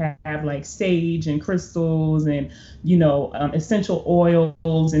they do have like sage and crystals and essential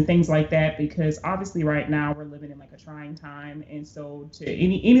oils and things like that, because obviously right now we're living in like a trying time, and so to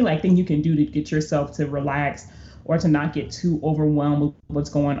any like thing you can do to get yourself to relax or to not get too overwhelmed with what's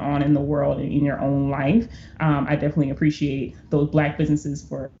going on in the world and in your own life. I definitely appreciate those black businesses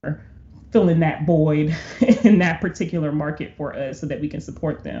for filling that void in that particular market for us so that we can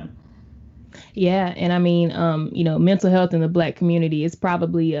support them. Yeah, and I mean, mental health in the Black community is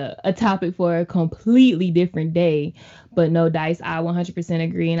probably a topic for a completely different day. But no, Dice, I 100%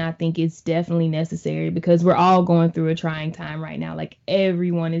 agree, and I think it's definitely necessary because we're all going through a trying time right now. Like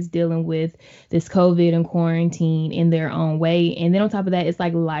everyone is dealing with this COVID and quarantine in their own way, and then on top of that, it's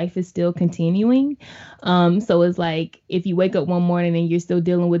like life is still continuing. So it's like if you wake up one morning and you're still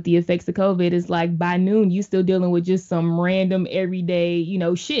dealing with the effects of COVID, it's like by noon you still dealing with just some random everyday,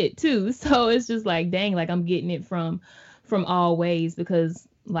 shit too. So it's just like dang, like I'm getting it from all ways because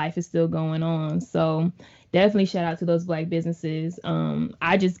life is still going on. So definitely shout out to those Black businesses.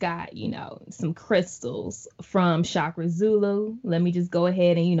 I just got, some crystals from Chakra Zulu. Let me just go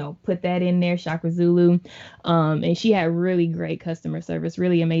ahead and, put that in there, Chakra Zulu. And she had really great customer service,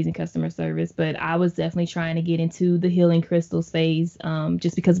 really amazing customer service. But I was definitely trying to get into the healing crystals phase,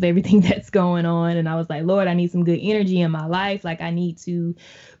 just because of everything that's going on. And I was like, Lord, I need some good energy in my life. Like I need to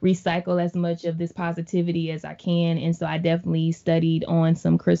recycle as much of this positivity as I can. And so I definitely studied on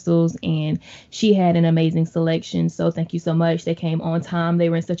some crystals, and she had an amazing selection. So thank you so much. They came on time. They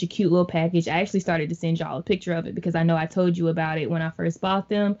were in such a cute little package. I actually started to send y'all a picture of it because I know I told you about it when I first bought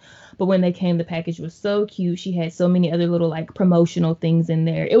them. But when they came, the package was so cute. She had so many other little like promotional things in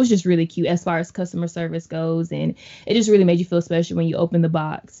there. It was just really cute as far as customer service goes. And it just really made you feel special when you open the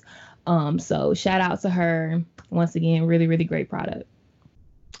box. So shout out to her. Once again, really, really great product.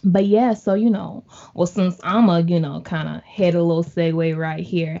 But yeah, so well, since I'm a, kind of head a little segue right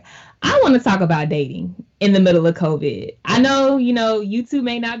here, I want to talk about dating in the middle of COVID. I know, you two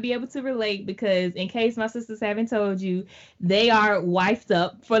may not be able to relate because in case my sisters haven't told you, they are wifed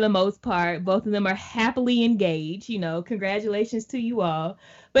up for the most part. Both of them are happily engaged, congratulations to you all.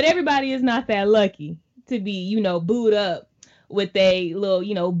 But everybody is not that lucky to be, booed up with a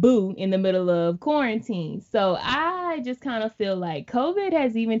little, boo in the middle of quarantine. So I just kind of feel like COVID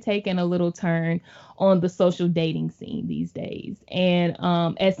has even taken a little turn on the social dating scene these days. And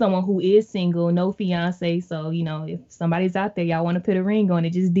as someone who is single, no fiance, so if somebody's out there, y'all want to put a ring on it,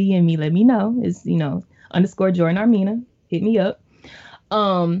 just DM me, let me know. It's _ Jordan Armina, hit me up.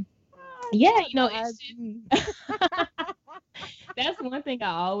 Yeah, it's just that's one thing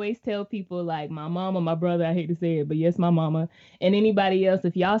I always tell people, like my mama, my brother, I hate to say it, but yes, my mama, and anybody else,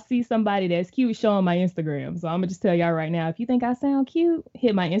 if y'all see somebody that's cute, show them my Instagram. So I'm gonna just tell y'all right now, if you think I sound cute,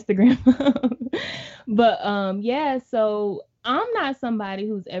 hit my Instagram. But yeah, so I'm not somebody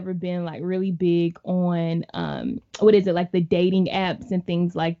who's ever been like really big on what is it, like the dating apps and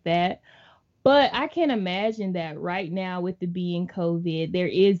things like that. But I can imagine that right now with the being COVID, there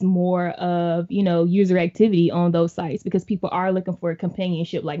is more of, user activity on those sites because people are looking for a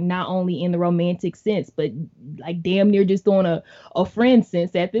companionship, like not only in the romantic sense, but like damn near just on a friend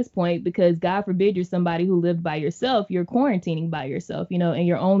sense at this point, because God forbid you're somebody who lived by yourself, you're quarantining by yourself, and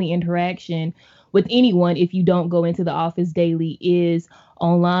your only interaction with anyone, if you don't go into the office daily, is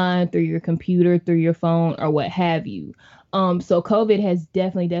online, through your computer, through your phone, or what have you. So COVID has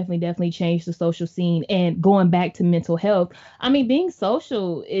definitely changed the social scene. And going back to mental health, I mean, being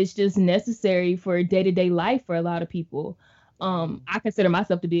social is just necessary for day-to-day life for a lot of people. I consider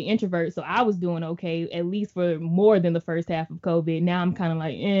myself to be an introvert, so I was doing okay, at least for more than the first half of COVID. Now I'm kind of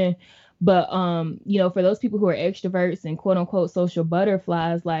like, eh. But for those people who are extroverts and quote unquote social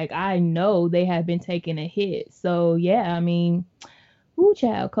butterflies, like I know they have been taking a hit. So yeah, I mean, ooh,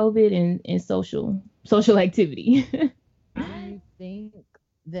 child, COVID and social activity. Do you think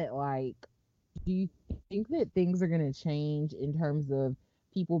that do you think that things are going to change in terms of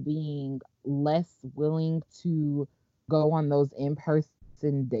people being less willing to go on those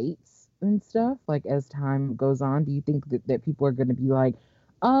in-person dates and stuff, like as time goes on? Do you think that people are going to be like,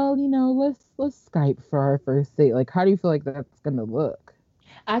 oh, let's Skype for our first date? Like, how do you feel like that's going to look?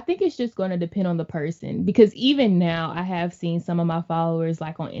 I think it's just going to depend on the person, because even now I have seen some of my followers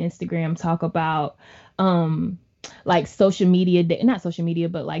like on Instagram talk about like social media, not social media,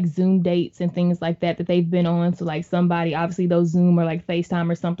 but like Zoom dates and things like that they've been on. So like somebody, obviously those Zoom or like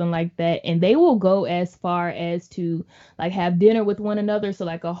FaceTime or something like that, and they will go as far as to like have dinner with one another. So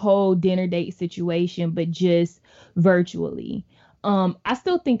like a whole dinner date situation, but just virtually. I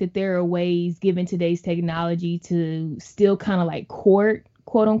still think that there are ways, given today's technology, to still kind of like court,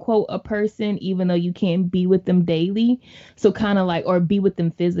 quote unquote, a person, even though you can't be with them daily. So kind of like, or be with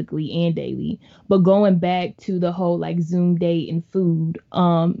them physically and daily. But going back to the whole like Zoom date and food,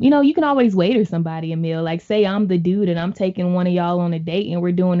 you can always waiter somebody a meal. Like say I'm the dude and I'm taking one of y'all on a date and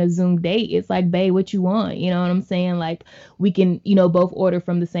we're doing a Zoom date. It's like, babe, what you want? You know what I'm saying? Like we can, both order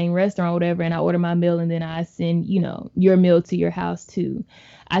from the same restaurant or whatever, and I order my meal and then I send, your meal to your house too.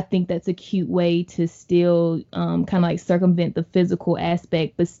 I think that's a cute way to still kind of like circumvent the physical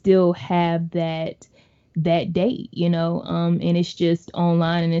aspect, but still have that date, and it's just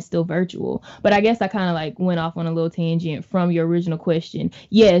online and it's still virtual. But I guess I kind of like went off on a little tangent from your original question.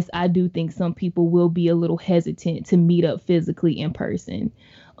 Yes, I do think some people will be a little hesitant to meet up physically in person.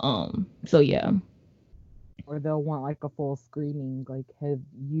 So yeah. Or they'll want like a full screening, like, have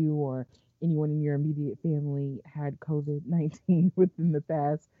you or anyone in your immediate family had COVID-19 within the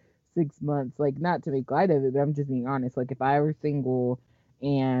past 6 months? Like, not to make light of it, but I'm just being honest. Like, if I were single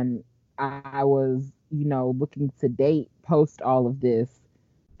and I was, looking to date post all of this,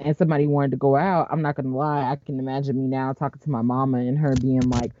 and somebody wanted to go out, I'm not gonna lie, I can imagine me now talking to my mama and her being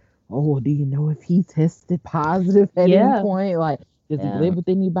like, oh, do you know if he tested positive at any point? Like, does he live with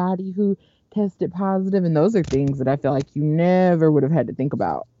anybody who tested positive? And those are things that I feel like you never would have had to think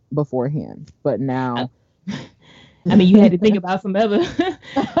about beforehand. But now, I mean, you had to think about some other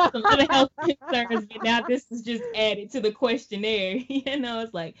health concerns, but now this is just added to the questionnaire.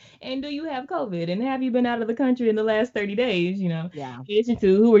 It's like, and do you have COVID? And have you been out of the country in the last 30 days? Yeah. In addition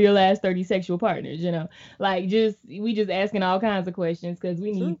to, who were your last 30 sexual partners? Like, we just asking all kinds of questions because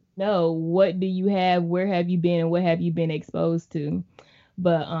we need to know, what do you have, where have you been, and what have you been exposed to?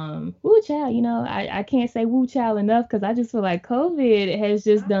 But woo child, I can't say woo child enough, because I just feel like COVID has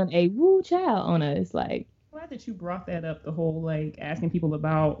just done a woo child on us. Like, glad that you brought that up, the whole like asking people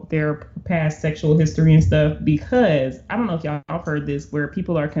about their past sexual history and stuff, because I don't know if y'all have heard this, where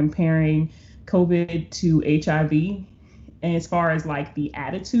people are comparing COVID to HIV, and as far as like the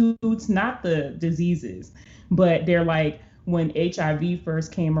attitudes, not the diseases, but they're like, when HIV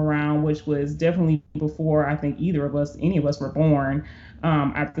first came around, which was definitely before I think any of us were born,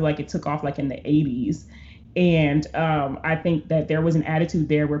 I feel like it took off like in the 80s. And I think that there was an attitude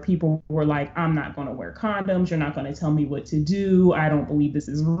there where people were like, I'm not going to wear condoms. You're not going to tell me what to do. I don't believe this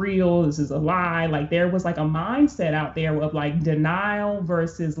is real. This is a lie. Like, there was like a mindset out there of like denial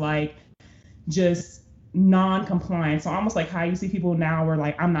versus like just non-compliance. So almost like how you see people now were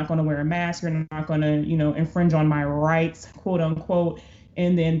like, I'm not going to wear a mask. You're not going to, infringe on my rights, quote unquote.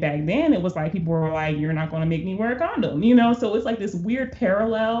 And then back then it was like people were like, you're not going to make me wear a condom, So it's like this weird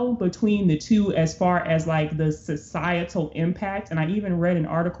parallel between the two as far as like the societal impact. And I even read an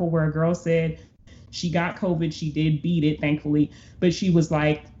article where a girl said she got COVID. She did beat it, thankfully. But she was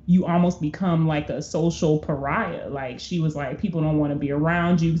like, you almost become like a social pariah. Like, she was like, people don't want to be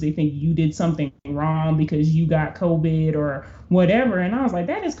around you because they think you did something wrong because you got COVID or whatever. And I was like,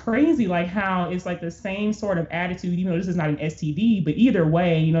 that is crazy. Like, how it's like the same sort of attitude, even though this is not an STD, but either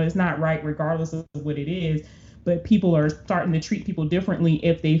way, it's not right regardless of what it is. But people are starting to treat people differently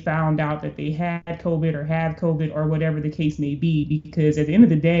if they found out that they had COVID or have COVID or whatever the case may be, because at the end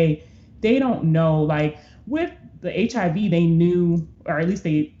of the day, they don't know. Like, with the HIV, they knew, or at least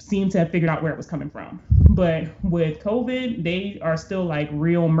they seem to have figured out where it was coming from. But with COVID, they are still like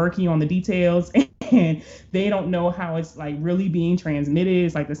real murky on the details, and they don't know how it's like really being transmitted.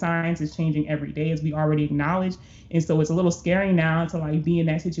 It's like the science is changing every day, as we already acknowledged. And so it's a little scary now to like be in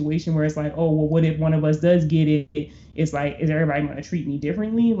that situation where it's like, oh, well, what if one of us does get it? It's like, is everybody going to treat me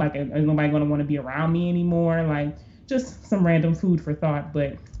differently? Like, is nobody going to want to be around me anymore? Like, just some random food for thought.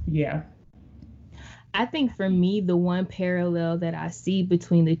 But yeah. I think for me, the one parallel that I see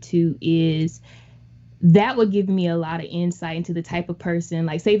between the two is that would give me a lot of insight into the type of person,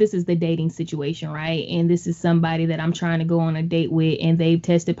 like, say this is the dating situation, right? And this is somebody that I'm trying to go on a date with, and they've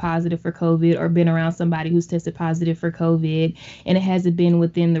tested positive for COVID or been around somebody who's tested positive for COVID, and it hasn't been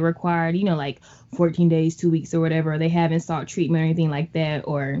within the required, like 14 days, 2 weeks or whatever. They haven't sought treatment or anything like that,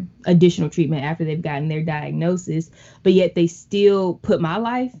 or additional treatment after they've gotten their diagnosis, but yet they still put my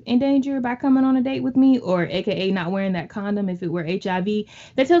life in danger by coming on a date with me, or AKA not wearing that condom if it were HIV.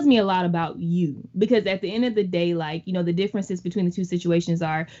 That tells me a lot about you, because at the end of the day, like, the differences between the two situations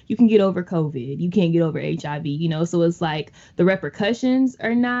are, you can get over COVID, you can't get over HIV, so it's like the repercussions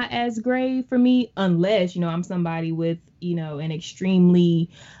are not as grave for me, unless, I'm somebody with, an extremely,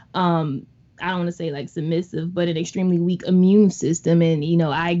 I don't want to say like submissive, but an extremely weak immune system. And,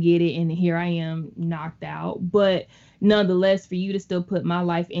 I get it. And here I am knocked out. But nonetheless, for you to still put my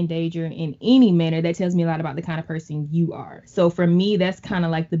life in danger in any manner, that tells me a lot about the kind of person you are. So for me, that's kind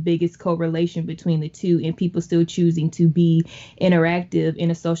of like the biggest correlation between the two, and people still choosing to be interactive in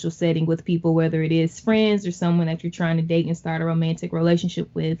a social setting with people, whether it is friends or someone that you're trying to date and start a romantic relationship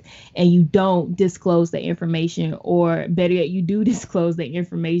with, and you don't disclose the information, or better yet, you do disclose the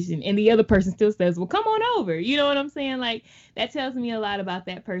information and the other person still says, well, come on over. You know what I'm saying? Like, that tells me a lot about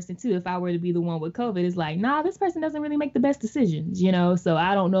that person too. If I were to be the one with COVID, it's like, nah, this person doesn't really make the best decisions, So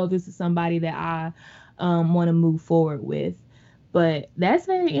I don't know if this is somebody that I want to move forward with. But that's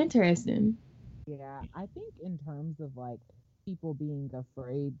very interesting. Yeah, I think in terms of like people being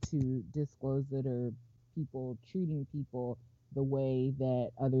afraid to disclose it or people treating people the way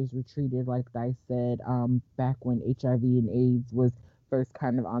that others were treated, like I said, back when HIV and AIDS was first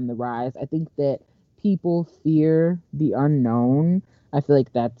kind of on the rise, I think that people fear the unknown. I feel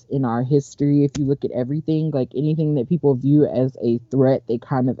like that's in our history. If you look at everything, like anything that people view as a threat, they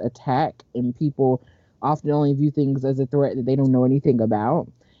kind of attack, and people often only view things as a threat that they don't know anything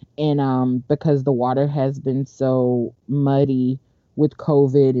about. And because the water has been so muddy with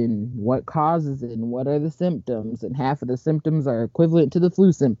COVID and what causes it and what are the symptoms, and half of the symptoms are equivalent to the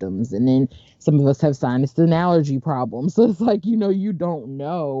flu symptoms, and then some of us have sinus and allergy problems. So it's like, you don't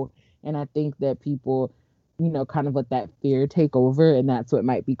know. And I think that people, kind of let that fear take over, and that's what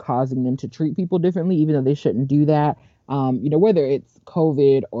might be causing them to treat people differently, even though they shouldn't do that. Whether it's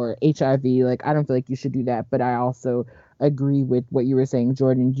COVID or HIV, like I don't feel like you should do that, but I also agree with what you were saying,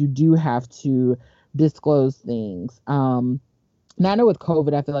 Jordan. You do have to disclose things. Now I know with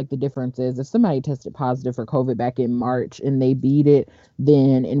COVID, I feel like the difference is if somebody tested positive for COVID back in March and they beat it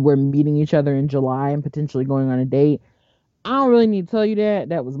then, and we're meeting each other in July and potentially going on a date, I don't really need to tell you that.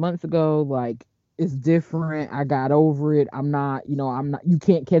 That was months ago. Like, it's different. I got over it. I'm not, you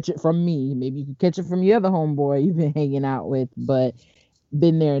can't catch it from me. Maybe you could catch it from your other homeboy you've been hanging out with, but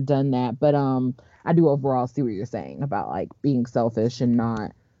been there, done that. But I do overall see what you're saying about like being selfish and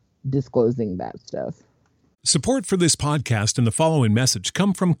not disclosing that stuff. Support for this podcast and the following message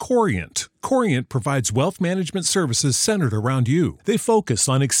come from Corient. Corient provides wealth management services centered around you. They focus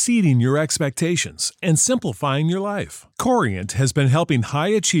on exceeding your expectations and simplifying your life. Corient has been helping high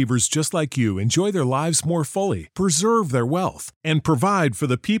achievers just like you enjoy their lives more fully, preserve their wealth, and provide for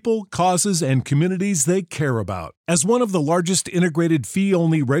the people, causes, and communities they care about. As one of the largest integrated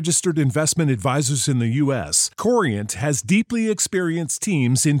fee-only registered investment advisors in the U.S., Corient has deeply experienced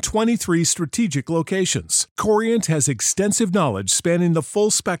teams in 23 strategic locations. Corient has extensive knowledge spanning the full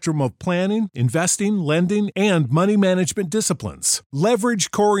spectrum of planning, investing, lending, and money management disciplines.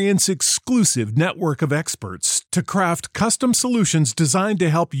 Leverage Corient's exclusive network of experts to craft custom solutions designed to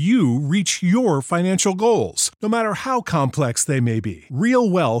help you reach your financial goals, no matter how complex they may be. Real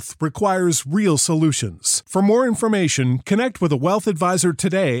wealth requires real solutions. For more information, connect with a wealth advisor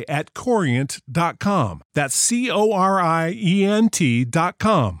today at Corient.com. That's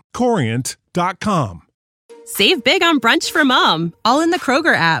Corient.com. Corient.com. Save big on brunch for mom, all in the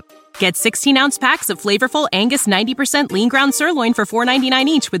Kroger app. Get 16-ounce packs of flavorful Angus 90% lean ground sirloin for $4.99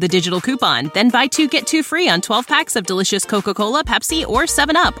 each with a digital coupon. Then buy 2, get 2 free on 12 packs of delicious Coca-Cola, Pepsi, or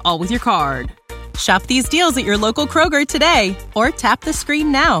 7-Up, all with your card. Shop these deals at your local Kroger today, or tap the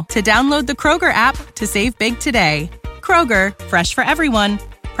screen now to download the Kroger app to save big today. Kroger, fresh for everyone.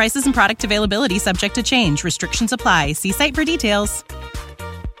 Prices and product availability subject to change. Restrictions apply. See site for details.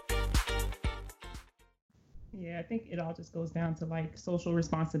 I think it all just goes down to like social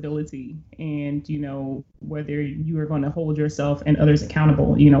responsibility and, whether you are going to hold yourself and others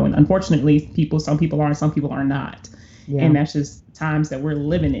accountable, and unfortunately some people are and some people are not. Yeah. And that's just times that we're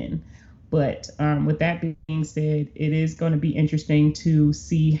living in. But with that being said, it is going to be interesting to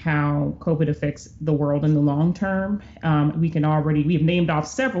see how COVID affects the world in the long term. We have named off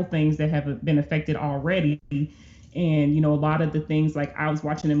several things that have been affected already. And, a lot of the things, like I was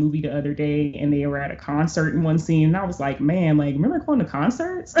watching a movie the other day and they were at a concert in one scene. And I was like, man, like, remember going to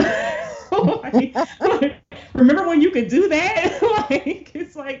concerts? Remember when you could do that?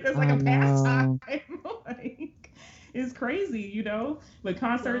 It's like a pastime. It's crazy, with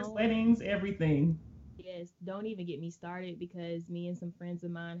concerts, weddings, everything. Yes, don't even get me started because me and some friends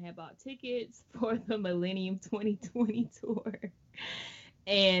of mine had bought tickets for the Millennium 2020 tour.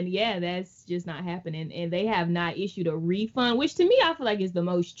 And yeah, that's just not happening. And they have not issued a refund, which to me, I feel like is the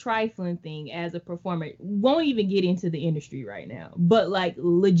most trifling thing as a performer. Won't even get into the industry right now. But like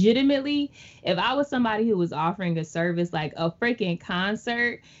legitimately, if I was somebody who was offering a service like a freaking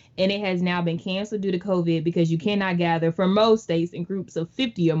concert and it has now been canceled due to COVID because you cannot gather for most states in groups of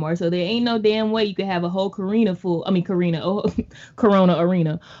 50 or more. So there ain't no damn way you could have a whole Corona arena,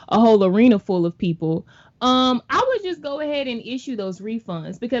 a whole arena full of people. I would just go ahead and issue those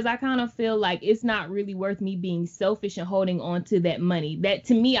refunds because I kind of feel like it's not really worth me being selfish and holding on to that money. That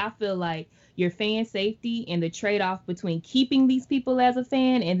to me, I feel like your fan safety and the trade-off between keeping these people as a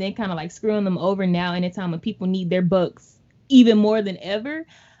fan and then kind of like screwing them over now in a time when people need their bucks even more than ever.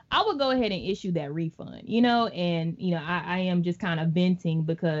 I would go ahead and issue that refund, and, I am just kind of venting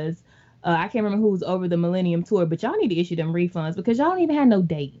because I can't remember who was over the Millennium Tour, but y'all need to issue them refunds because y'all don't even have no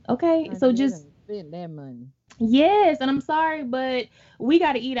date. Okay. So just spend that money. Yes. And I'm sorry, but we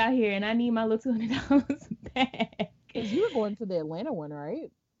got to eat out here and I need my little $200 back. 'Cause you were going to the Atlanta one,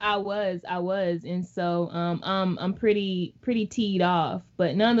 right? I was, and so I'm pretty teed off,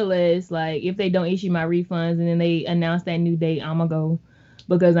 but nonetheless, like if they don't issue my refunds and then they announce that new date, I'ma go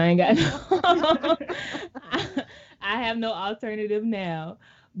because I ain't got no, I have no alternative now.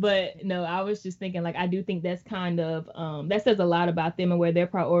 But no, I was just thinking, like, I do think that's kind of that says a lot about them and where their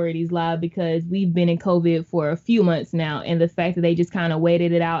priorities lie, because we've been in COVID for a few months now, and the fact that they just kind of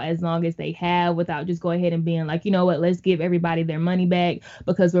waited it out as long as they have without just going ahead and being like, you know what, let's give everybody their money back,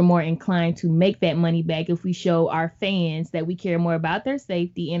 because we're more inclined to make that money back if we show our fans that we care more about their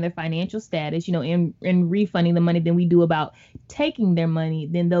safety and their financial status, you know, in refunding the money than we do about taking their money.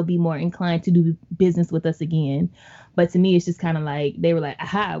 Then they'll be more inclined to do business with us again. But to me, it's just kind of like they were like,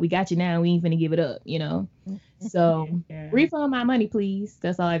 aha, we got you now. We ain't finna give it up, you know? So refund my money, please.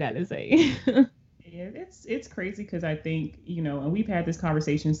 That's all I got to say. Yeah, it's crazy because I think, you know, and we've had this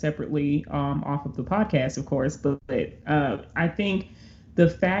conversation separately off of the podcast, of course, but I think the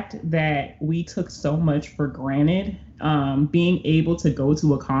fact that we took so much for granted, being able to go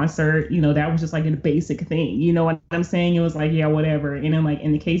to a concert, you know, that was just like a basic thing. You know what I'm saying? It was like, yeah, whatever. And then like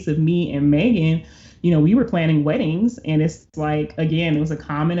in the case of me and Megan, you know, we were planning weddings, and it's like, again, it was a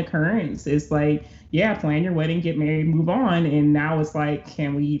common occurrence. It's like, yeah, plan your wedding, get married, move on. And now it's like,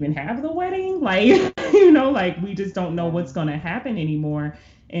 can we even have the wedding? Like, you know, like we just don't know what's going to happen anymore.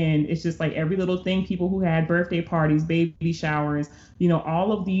 And it's just like every little thing, people who had birthday parties, baby showers, you know,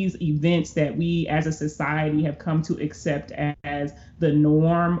 all of these events that we as a society have come to accept as the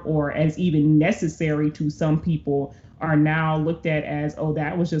norm or as even necessary to some people are now looked at as, oh,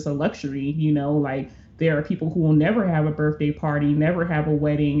 that was just a luxury, you know, like there are people who will never have a birthday party, never have a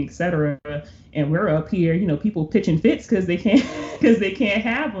wedding, etc. And we're up here, you know, people pitching fits because they can't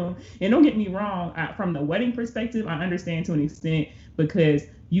have them. And don't get me wrong, from the wedding perspective, I understand to an extent, because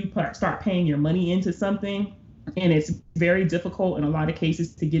you start paying your money into something, and it's very difficult in a lot of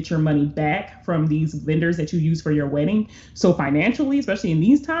cases to get your money back from these vendors that you use for your wedding. So financially, especially in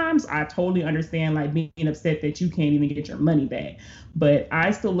these times, I totally understand like being upset that you can't even get your money back. But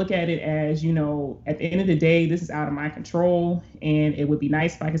I still look at it as, you know, at the end of the day, this is out of my control, and it would be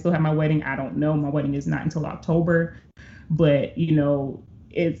nice if I could still have my wedding. I don't know. My wedding is not until October, but you know,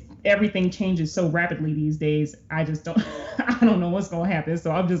 everything changes so rapidly these days. I just don't, I don't know what's going to happen.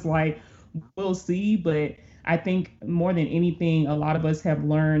 So I'm just like, we'll see. But I think more than anything, a lot of us have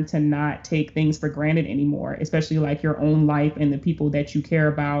learned to not take things for granted anymore, especially like your own life and the people that you care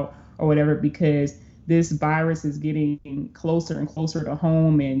about or whatever, because this virus is getting closer and closer to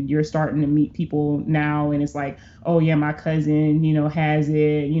home, and you're starting to meet people now. And it's like, oh yeah, my cousin, you know, has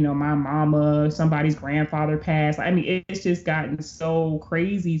it, you know, my mama, somebody's grandfather passed. I mean, it's just gotten so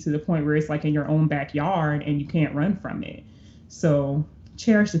crazy to the point where it's like in your own backyard and you can't run from it. So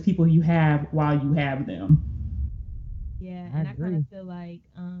cherish the people you have while you have them. Yeah, and I kind of feel like,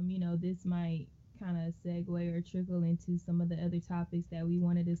 you know, this might kind of segue or trickle into some of the other topics that we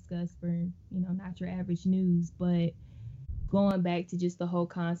want to discuss for, you know, not your average news, but going back to just the whole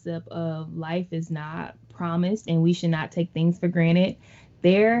concept of life is not promised and we should not take things for granted.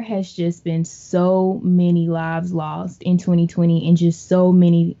 There has just been so many lives lost in 2020 and just so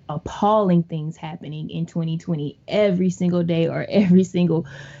many appalling things happening in 2020 every single day or every single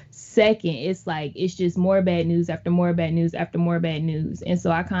second. It's like, it's just more bad news after more bad news after more bad news. And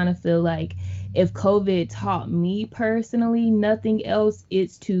so I kind of feel like if COVID taught me personally nothing else,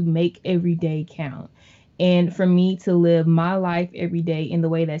 it's to make every day count. And for me to live my life every day in the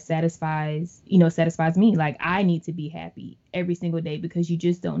way that satisfies me. Like, I need to be happy every single day, because you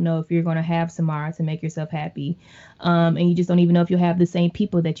just don't know if you're going to have tomorrow to make yourself happy. And you just don't even know if you'll have the same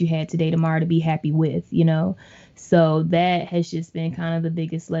people that you had today, tomorrow to be happy with, you know? So that has just been kind of the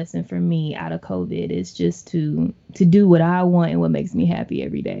biggest lesson for me out of COVID, is just to do what I want and what makes me happy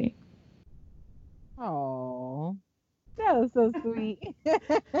every day. Oh, that was so sweet.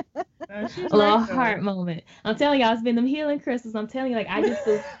 A little heart moment. I'm telling y'all, it's been them healing crystals. I'm telling you, like, I just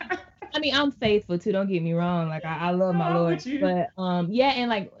feel, I mean, I'm faithful too, don't get me wrong. Like, I love my Lord. But yeah,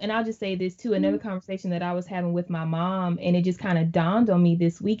 and I'll just say this too. Another conversation that I was having with my mom, and it just kind of dawned on me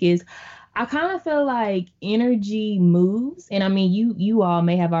this week, is I kind of feel like energy moves. And I mean, you all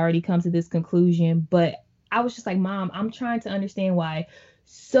may have already come to this conclusion, but I was just like, Mom, I'm trying to understand why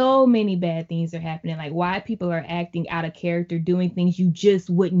so many bad things are happening, like why people are acting out of character, doing things you just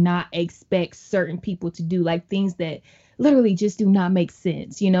would not expect certain people to do, like things that literally just do not make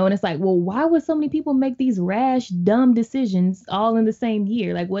sense, you know? And it's like, well, why would so many people make these rash, dumb decisions all in the same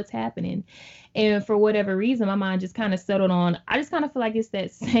year? Like, what's happening? And for whatever reason, my mind just kind of settled on, I just kind of feel like it's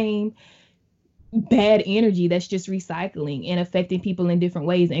that same bad energy that's just recycling and affecting people in different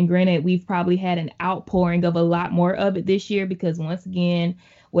ways. And granted, we've probably had an outpouring of a lot more of it this year because once again,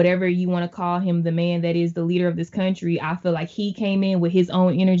 whatever you want to call him, the man that is the leader of this country, I feel like he came in with his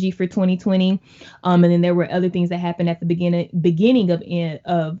own energy for 2020. And then there were other things that happened at the beginning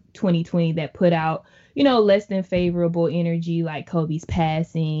of 2020 that put out, you know, less than favorable energy, like Kobe's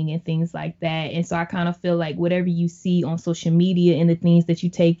passing and things like that. And so I kind of feel like whatever you see on social media and the things that you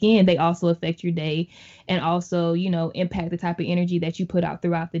take in, they also affect your day and also, you know, impact the type of energy that you put out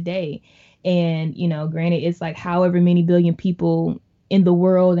throughout the day. And, you know, granted, it's like however many billion people in the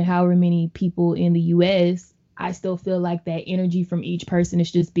world and however many people in the US, I still feel like that energy from each person is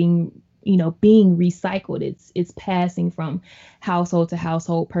just being recycled. It's passing from household to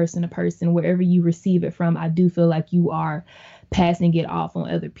household, person to person, wherever you receive it from. I do feel like you are passing it off on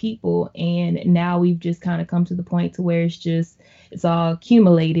other people. And now we've just kind of come to the point to where it's all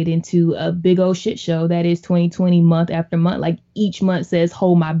accumulated into a big old shit show that is 2020 month after month. Like each month says,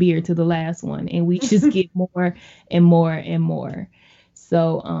 hold my beer to the last one. And we just get more and more and more.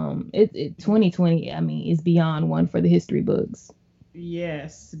 So 2020, I mean, is beyond one for the history books.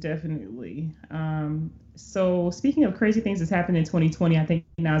 Yes, definitely. So speaking of crazy things that's happened in 2020, I think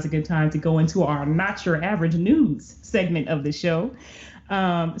now is a good time to go into our Not Your Average News segment of the show.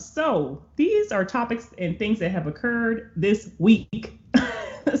 So these are topics and things that have occurred this week.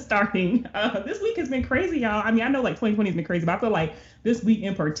 Starting this week has been crazy, y'all. I mean, I know like 2020 has been crazy, but I feel like this week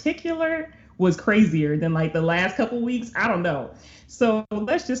in particular was crazier than like the last couple weeks. I don't know. So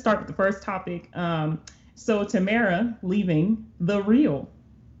let's just start with the first topic. So Tamara leaving The Real.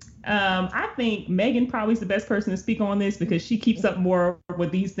 I think Megan probably is the best person to speak on this because she keeps up more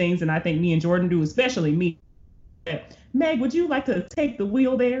with these things, and I think me and Jordan do, especially me. Meg, would you like to take the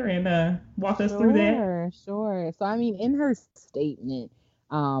wheel there and walk us through that? Sure. So, I mean, in her statement,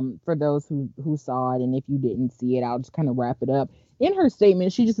 for those who saw it, and if you didn't see it, I'll just kind of wrap it up. In her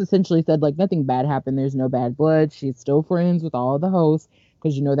statement, she just essentially said, like, nothing bad happened. There's no bad blood. She's still friends with all the hosts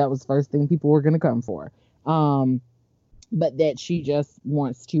because, you know, that was the first thing people were going to come for. But that she just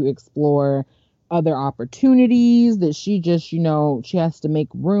wants to explore other opportunities, that she just, you know, she has to make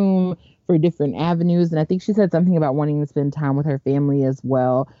room for different avenues. And I think she said something about wanting to spend time with her family as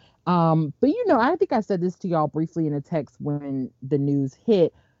well. But, you know, I think I said this to y'all briefly in a text when the news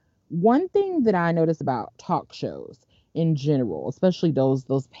hit. One thing that I noticed about talk shows in general, especially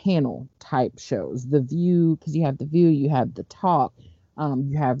those panel type shows, The View, because you have The View, you have The Talk,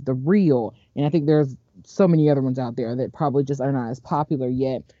 you have The Real, and I think there's so many other ones out there that probably just are not as popular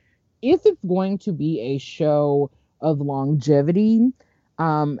yet. If it's going to be a show of longevity,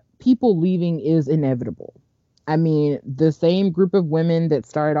 people leaving is inevitable. I mean, the same group of women that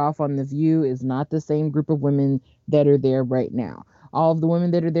started off on The View is not the same group of women that are there right now. All of the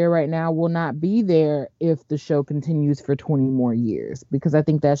women that are there right now will not be there if the show continues for 20 more years, because I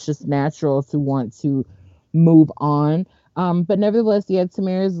think that's just natural to want to move on. But nevertheless, yeah,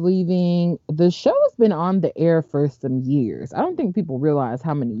 Tamara's leaving. The show has been on the air for some years. I don't think people realize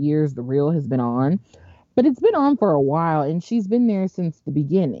how many years The Real has been on, but it's been on for a while, and she's been there since the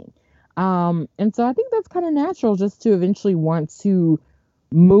beginning. And so I think that's kind of natural just to eventually want to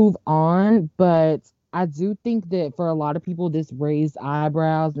move on. But I do think that for a lot of people, this raised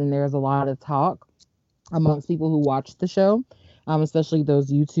eyebrows, and there's a lot of talk amongst people who watch the show, especially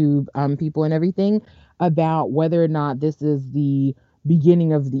those YouTube people and everything, about whether or not this is the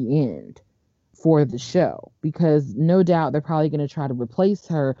beginning of the end for the show. Because no doubt they're probably going to try to replace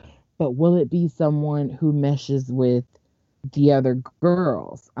her, but will it be someone who meshes with the other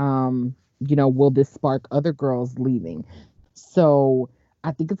girls? You know, will this spark other girls leaving? So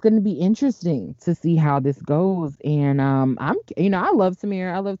I think it's going to be interesting to see how this goes. And I love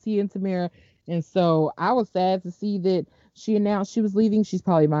Tamara. I love Tia and Tamara. And so I was sad to see that she announced she was leaving. She's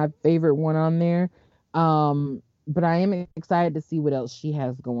probably my favorite one on there. But I am excited to see what else she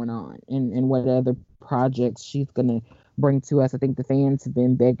has going on and what other projects she's going to bring to us. I think the fans have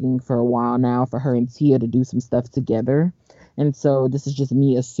been begging for a while now for her and Tia to do some stuff together. And so this is just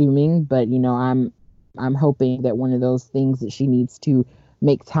me assuming, but, you know, I'm hoping that one of those things that she needs to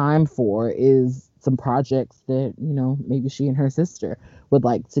make time for is some projects that, you know, maybe she and her sister would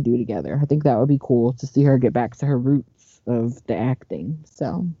like to do together. I think that would be cool to see her get back to her roots of the acting.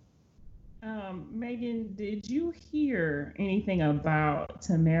 So Megan, did you hear anything about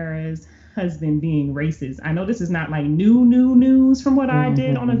Tamara's husband being racist? I know this is not like new news from what I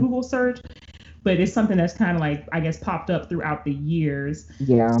did on a Google search, but it's something that's kind of like, I guess, popped up throughout the years.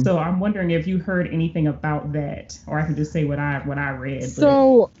 Yeah. So I'm wondering if you heard anything about that, or I can just say what I read.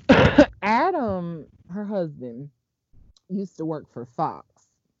 So Adam, her husband, used to work for Fox.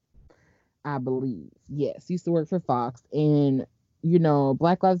 I believe. Yes, used to work for Fox. And, you know,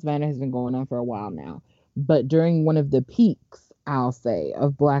 Black Lives Matter has been going on for a while now. But during one of the peaks, I'll say,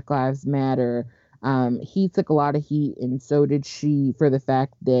 of Black Lives Matter, he took a lot of heat, and so did she, for the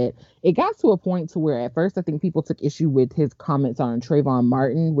fact that it got to a point to where at first I think people took issue with his comments on Trayvon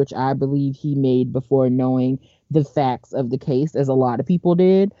Martin, which I believe he made before knowing the facts of the case, as a lot of people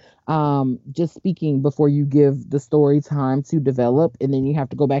did. Just speaking before you give the story time to develop, and then you have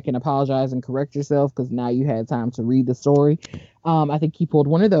to go back and apologize and correct yourself because now you had time to read the story. I think he pulled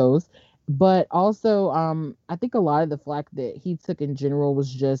one of those. But also, I think a lot of the flack that he took in general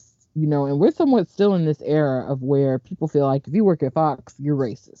was just, you know, and we're somewhat still in this era of where people feel like if you work at Fox, you're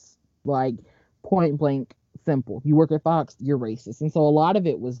racist. Like, point blank, simple. You work at Fox, you're racist. And so a lot of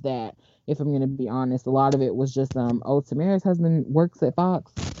it was that, if I'm going to be honest, a lot of it was just, oh, Tamara's husband works at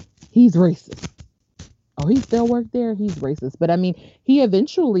Fox. He's racist. Oh, he still worked there? He's racist. But I mean, he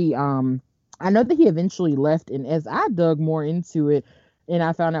eventually, I know that he eventually left. And as I dug more into it and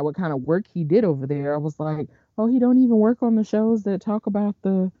I found out what kind of work he did over there, I was like, oh, he don't even work on the shows that talk about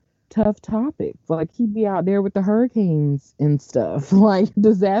the tough topics. Like, he'd be out there with the hurricanes and stuff, like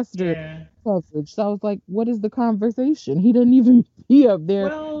disaster coverage. So I was like, what is the conversation? He doesn't even be up there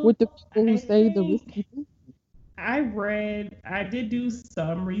with the people who say the risky things. I did do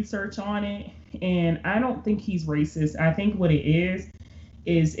some research on it, and I don't think he's racist. I think what it is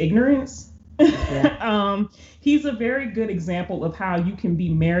ignorance. Yeah. He's a very good example of how you can be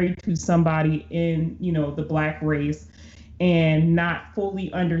married to somebody in, you know, the Black race and not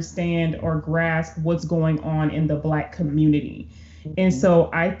fully understand or grasp what's going on in the Black community. Mm-hmm. And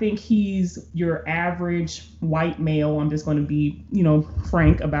so I think he's your average white male. I'm just going to be, you know,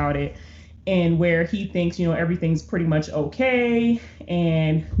 frank about it. And where he thinks, you know, everything's pretty much okay.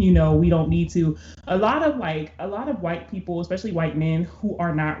 And, you know, we don't need to. A lot of white people, especially white men who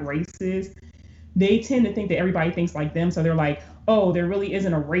are not racist, they tend to think that everybody thinks like them. So they're like, oh, there really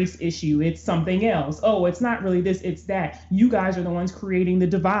isn't a race issue. It's something else. Oh, it's not really this, it's that. You guys are the ones creating the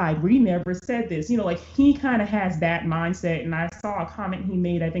divide. We never said this. You know, like, he kind of has that mindset. And I saw a comment he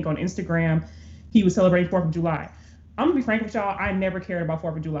made, I think, on Instagram. He was celebrating 4th of July. I'm gonna be frank with y'all, I never cared about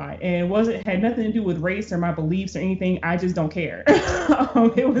 4th of July. And it had nothing to do with race or my beliefs or anything. I just don't care.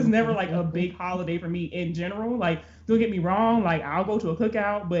 It was never like a big holiday for me in general. Like, don't get me wrong, like, I'll go to a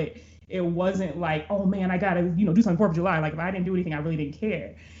cookout, but it wasn't like, oh man, I gotta, you know, do something 4th of July. Like, if I didn't do anything, I really didn't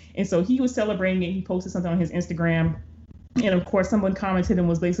care. And so he was celebrating it. He posted something on his Instagram. And of course, someone commented and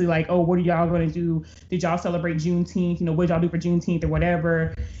was basically like, oh, what are y'all going to do? Did y'all celebrate Juneteenth? You know, what did y'all do for Juneteenth or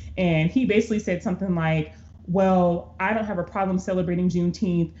whatever? And he basically said something like, well, I don't have a problem celebrating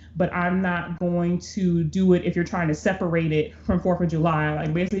Juneteenth, but I'm not going to do it if you're trying to separate it from 4th of July.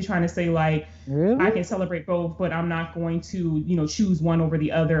 Like, basically trying to say, like, really? I can celebrate both, but I'm not going to, you know, choose one over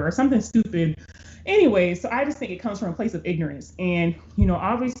the other or something stupid. Anyway, so I just think it comes from a place of ignorance. And, you know,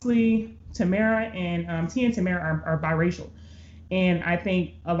 obviously Tamara and Tia and Tamara are biracial. And I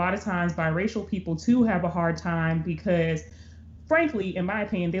think a lot of times biracial people too have a hard time because, frankly, in my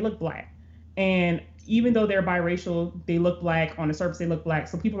opinion, they look Black. And even though they're biracial, they look Black. On the surface, they look Black.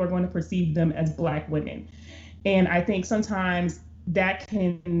 So people are going to perceive them as Black women. And I think sometimes that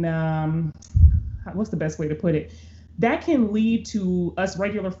can, what's the best way to put it? That can lead to us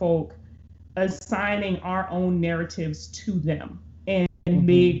regular folk assigning our own narratives to them. And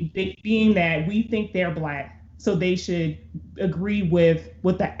being that we think they're Black, so they should agree with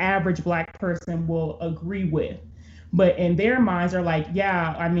what the average Black person will agree with. But in their minds, they're like,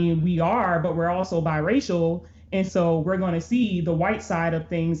 yeah, I mean, we are, but we're also biracial. And so we're going to see the white side of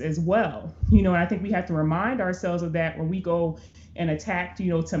things as well. You know, and I think we have to remind ourselves of that when we go and attack, you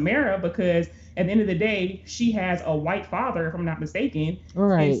know, Tamara, because at the end of the day, she has a white father, if I'm not mistaken.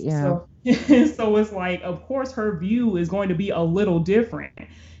 Right, yeah. So it's like, of course, her view is going to be a little different.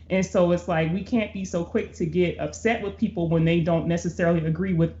 And so it's like, we can't be so quick to get upset with people when they don't necessarily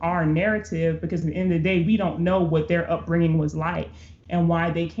agree with our narrative, because at the end of the day, we don't know what their upbringing was like and why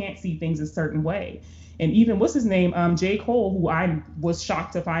they can't see things a certain way. And even, what's his name? J. Cole, who I was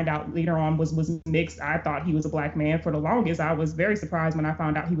shocked to find out later on was mixed. I thought he was a Black man for the longest. I was very surprised when I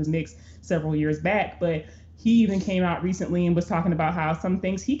found out he was mixed several years back. But he even came out recently and was talking about how some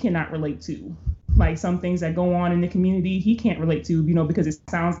things he cannot relate to. Like, some things that go on in the community he can't relate to, you know, because it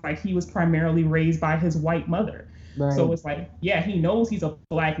sounds like he was primarily raised by his white mother. Right. So it's like, yeah, he knows he's a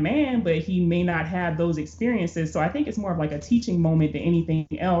Black man, but he may not have those experiences. So I think it's more of like a teaching moment than anything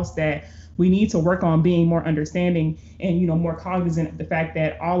else, that we need to work on being more understanding and, you know, more cognizant of the fact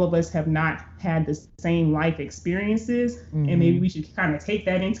that all of us have not had the same life experiences. Mm-hmm. And maybe we should kind of take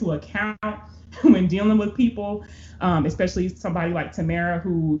that into account when dealing with people, especially somebody like Tamara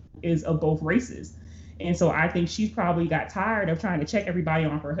who is of both races. And so I think she's probably got tired of trying to check everybody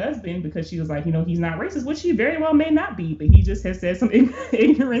on her husband because she was like, he's not racist, which he very well may not be, but he just has said some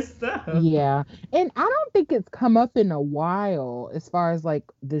ignorant stuff. Yeah. And I don't think it's come up in a while as far as like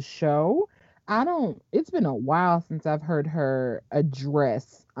the show. It's been a while since I've heard her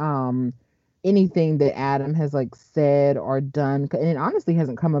address anything that Adam has like said or done. And it honestly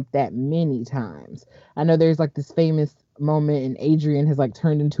hasn't come up that many times. I know there's like this famous moment and Adrienne has like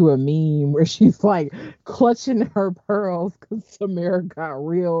turned into a meme where she's like clutching her pearls because Tamara got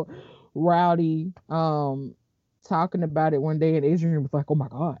real rowdy talking about it one day, and Adrienne was like, oh my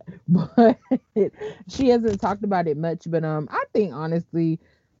god. But she hasn't talked about it much. But I think honestly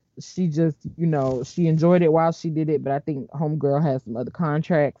she just, she enjoyed it while she did it, but I think homegirl has some other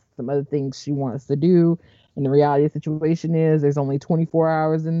contracts, some other things she wants to do, and the reality of the situation is there's only 24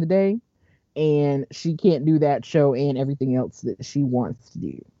 hours in the day, and she can't do that show and everything else that she wants to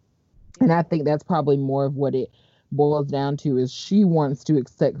do. And I think that's probably more of what it boils down to, is she wants to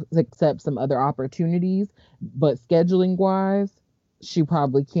accept some other opportunities, but scheduling wise, she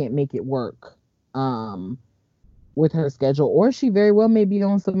probably can't make it work with her schedule, or she very well may be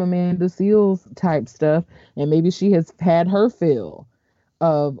on some Amanda Seales type stuff, and maybe she has had her fill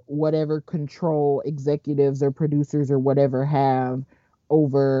of whatever control executives or producers or whatever have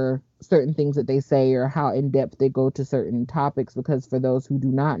over certain things that they say or how in depth they go to certain topics. Because for those who do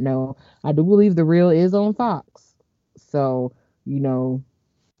not know, I do believe The Real is on Fox, so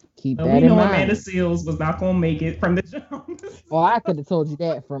keep that in mind. We know Amanda Seales was not going to make it from the jump. Well, I could have told you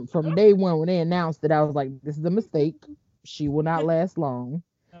that from day one when they announced it. I was like, this is a mistake. She will not last long.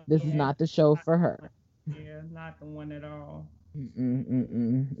 This is not the show for her. Yeah, not the one at all.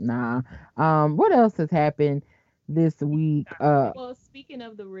 Nah. What else has happened this week? Well, speaking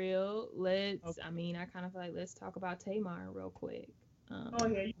of The Real, I kind of feel like let's talk about Tamar real quick.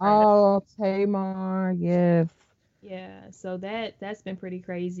 Tamar, yes. Yeah, so that's been pretty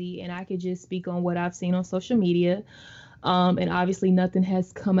crazy, and I could just speak on what I've seen on social media. And obviously nothing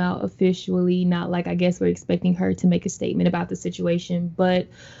has come out officially, not like I guess we're expecting her to make a statement about the situation. But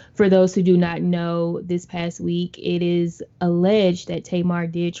for those who do not know, this past week, it is alleged that Tamar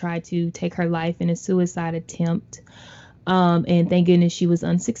did try to take her life in a suicide attempt. And thank goodness she was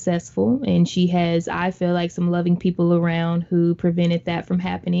unsuccessful. And she has, I feel like, some loving people around who prevented that from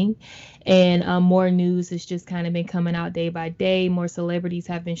happening. And more news has just kind of been coming out day by day. More celebrities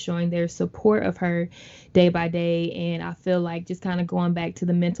have been showing their support of her day by day. And I feel like just kind of going back to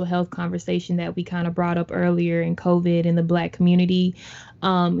the mental health conversation that we kind of brought up earlier in COVID in the Black community,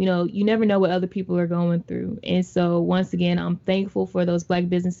 you never know what other people are going through. And so once again, I'm thankful for those Black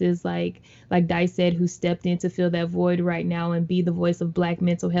businesses like Dice said, who stepped in to fill that void right now and be the voice of Black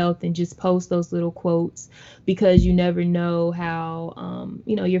mental health and just post those little quotes, because you never know how,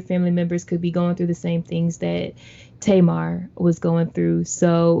 your family members could be going through the same things that Tamar was going through.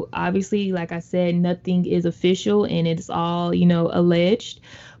 So obviously, like I said, nothing is official and it's all, alleged.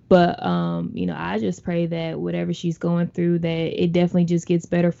 But, I just pray that whatever she's going through, that it definitely just gets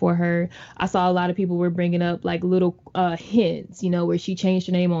better for her. I saw a lot of people were bringing up like little hints, where she changed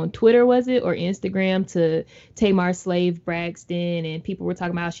her name on Twitter, was it, or Instagram, to Tamar Slave Braxton. And people were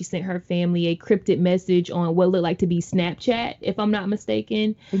talking about how she sent her family a cryptic message on what looked like to be Snapchat, if I'm not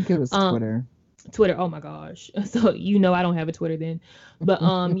mistaken. I think it was Twitter. Twitter, oh my gosh. So I don't have a Twitter then. But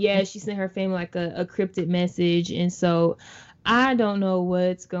she sent her family like a cryptic message. And so I don't know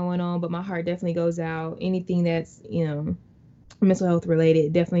what's going on, but my heart definitely goes out. Anything that's, mental health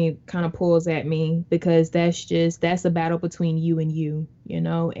related definitely kind of pulls at me, because that's a battle between you and you,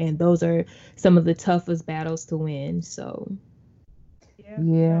 and those are some of the toughest battles to win. So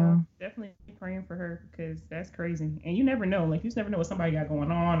yeah. Definitely praying for her, because that's crazy. And you never know, you just never know what somebody got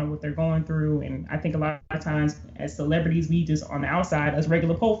going on or what they're going through. And I think a lot of times as celebrities, we just on the outside, as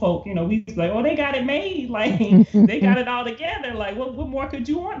regular folk, we like, oh, they got it made, they got it all together. Like, what more could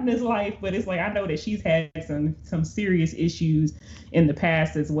you want in this life? But it's like, I know that she's had some serious issues in the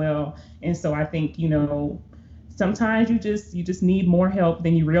past as well. And so I think, sometimes you just need more help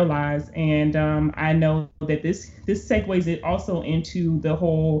than you realize. And I know that this segues it also into the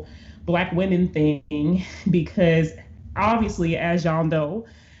whole Black women thing, because obviously, as y'all know,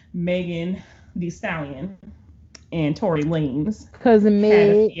 Megan Thee Stallion and Tory Lanez cousin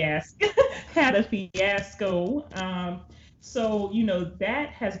Meg had a fiasco. So that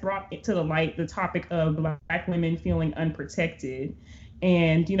has brought to the light the topic of Black women feeling unprotected.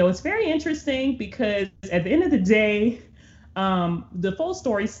 And, it's very interesting because at the end of the day, the full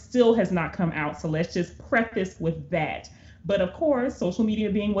story still has not come out. So let's just preface with that. But of course, social media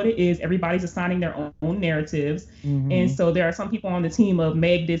being what it is, everybody's assigning their own narratives. And so there are some people on the team of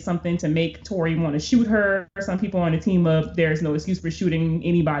Meg did something to make Tory want to shoot her. Some people on the team of there's no excuse for shooting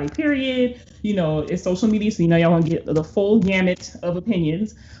anybody, period. It's social media, so y'all want to get the full gamut of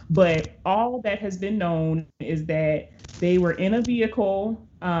opinions. But all that has been known is that they were in a vehicle.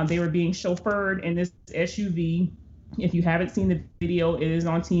 They were being chauffeured in this SUV. If you haven't seen the video, it is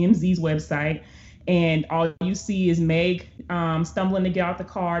on TMZ's website. And all you see is Meg stumbling to get out the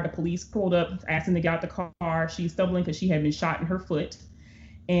car. The police pulled up, asking to get out the car. She's stumbling because she had been shot in her foot.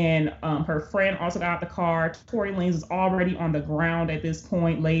 And her friend also got out the car. Tory Lanez is already on the ground at this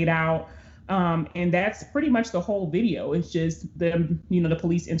point, laid out. And that's pretty much the whole video. It's just the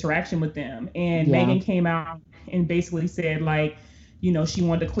police interaction with them. And Megan came out and basically said, like, she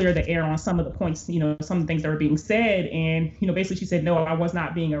wanted to clear the air on some of the points, some of the things that were being said. And, basically she said, no, I was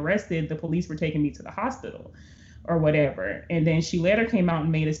not being arrested. The police were taking me to the hospital or whatever. And then she later came out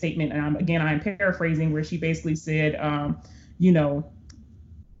and made a statement. And I'm paraphrasing, where she basically said,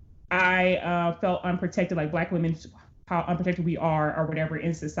 I felt unprotected, like Black women, how unprotected we are or whatever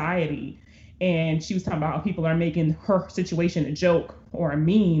in society. And she was talking about how people are making her situation a joke or a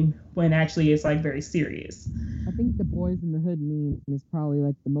meme when actually it's like very serious. I think the Boys in the Hood meme is probably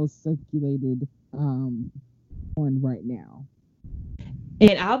like the most circulated one right now.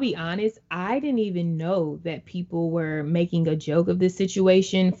 And I'll be honest, I didn't even know that people were making a joke of this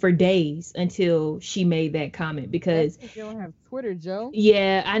situation for days until she made that comment, because you don't have Twitter, Joe.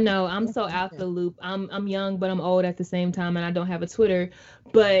 Yeah, I know. I'm so out the loop. I'm young, but I'm old at the same time, and I don't have a Twitter.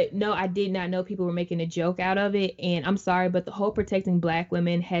 But no, I did not know people were making a joke out of it. And I'm sorry, but the whole protecting Black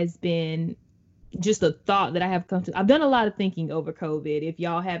women has been just a thought that I have come to. I've done a lot of thinking over COVID. If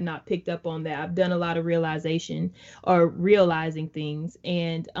y'all have not picked up on that, I've done a lot of realization or realizing things.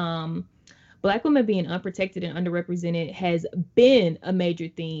 And Black women being unprotected and underrepresented has been a major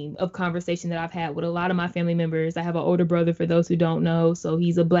theme of conversation that I've had with a lot of my family members. I have an older brother, for those who don't know. So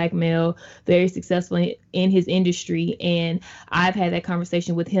he's a Black male, very successful in his industry. And I've had that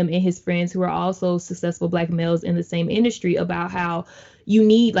conversation with him and his friends who are also successful Black males in the same industry about how you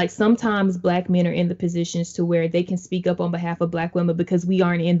need, like, sometimes Black men are in the positions to where they can speak up on behalf of Black women because we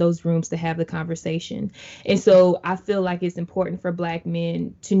aren't in those rooms to have the conversation. And so I feel like it's important for Black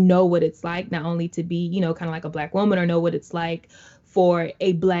men to know what it's like, not only to be, kind of like a Black woman, or know what it's like for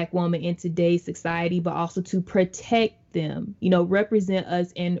a Black woman in today's society, but also to protect them, represent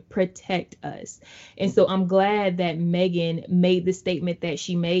us and protect us. And so I'm glad that Megan made the statement that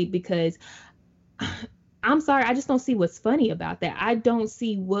she made, because I'm sorry, I just don't see what's funny about that. I don't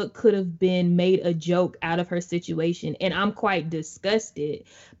see what could have been made a joke out of her situation. And I'm quite disgusted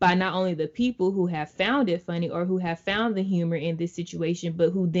by not only the people who have found it funny or who have found the humor in this situation,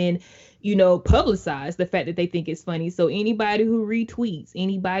 but who then, publicize the fact that they think it's funny. So anybody who retweets,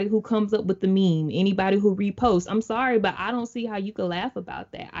 anybody who comes up with the meme, anybody who reposts, I'm sorry, but I don't see how you could laugh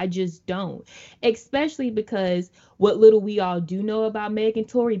about that. I just don't. Especially because what little we all do know about Meg and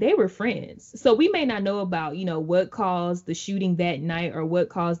Tory, they were friends. So we may not know about, what caused the shooting that night or what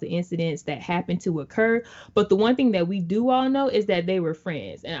caused the incidents that happened to occur. But the one thing that we do all know is that they were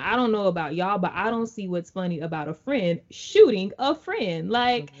friends. And I don't know about y'all, but I don't see what's funny about a friend shooting a friend.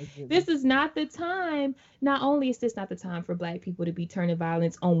 Like, this is not the time. Not only is this not the time for Black people to be turning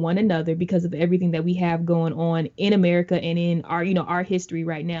violence on one another because of everything that we have going on in America and in our, our history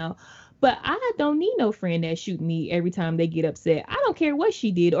right now, but I don't need no friend that shoot me every time they get upset. I don't care what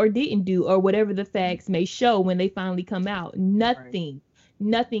she did or didn't do or whatever the facts may show when they finally come out. Nothing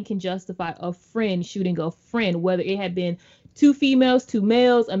can justify a friend shooting a friend, whether it had been 2 females, 2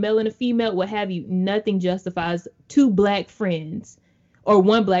 males, a male and a female, what have you. Nothing justifies 2 Black friends or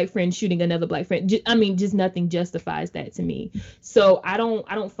 1 Black friend shooting another Black friend. Just nothing justifies that to me. So I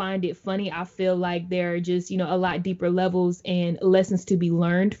don't find it funny. I feel like there are just, a lot deeper levels and lessons to be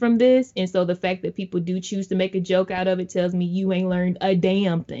learned from this. And so the fact that people do choose to make a joke out of it tells me you ain't learned a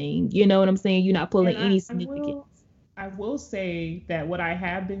damn thing. You know what I'm saying? You're not pulling any significance. I will say that what I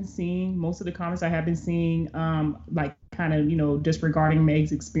have been seeing, most of the comments I have been seeing, disregarding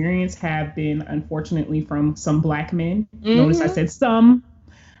Meg's experience, have been unfortunately from some Black men. Mm-hmm. Notice I said some,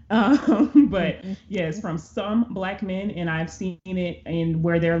 but yes, from some Black men. And I've seen it in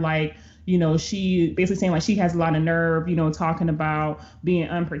where they're like, she basically saying like she has a lot of nerve, talking about being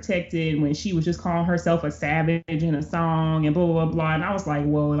unprotected when she was just calling herself a savage in a song and blah, blah, blah. And I was like,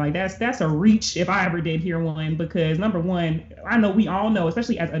 whoa, like that's a reach if I ever did hear one, because number one, I know we all know,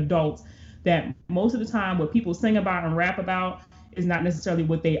 especially as adults, that most of the time what people sing about and rap about is not necessarily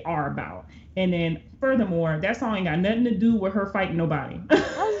what they are about. And then furthermore, that song ain't got nothing to do with her fighting nobody. I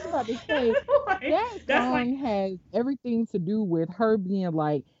was just about to say Like, that that's song like has everything to do with her being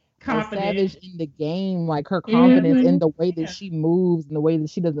like a confident. savage in the game, like her confidence in the way that Yeah. she moves and the way that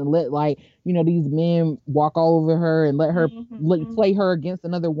she doesn't let like, you know, these men walk all over her and let her play her against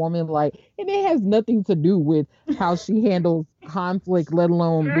another woman. Like, and it has nothing to do with how she handles conflict, let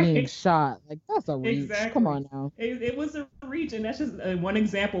alone being Right. shot. Like, that's a reach. Exactly. Come on now. It was a reach, and that's just one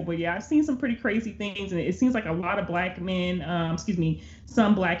example. But yeah, I've seen some pretty crazy things, and it seems like a lot of black men,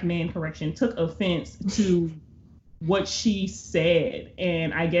 some black men, took offense to what she said.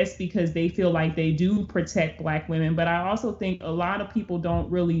 And I guess because they feel like they do protect black women, but I also think a lot of people don't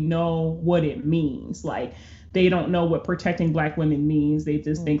really know what it means. Like, they don't know what protecting black women means. They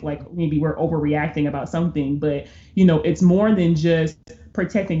just think like maybe we're overreacting about something, but you know, it's more than just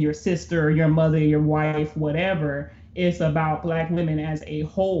protecting your sister, your mother, your wife, whatever. It's about black women as a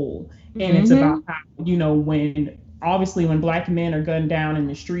whole. And it's about how, you know, when black men are gunned down in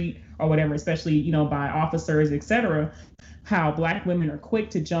the street or whatever, especially, you know, by officers, etc., how black women are quick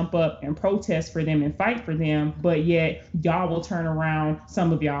to jump up and protest for them and fight for them, but yet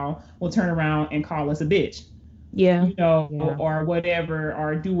some of y'all will turn around and call us a bitch. Yeah. You know, or whatever,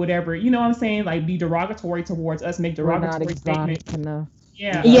 or do whatever, you know what I'm saying? Like, be derogatory towards us, make derogatory statements. Enough.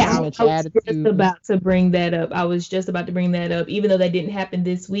 Yeah. I was just about to bring that up, even though that didn't happen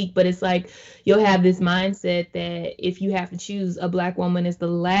this week. But it's like you'll have this mindset that if you have to choose, a black woman is the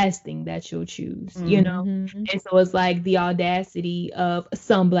last thing that you'll choose, you know? And so it's like the audacity of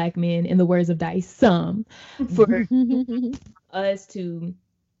some black men, in the words of Dice, for us to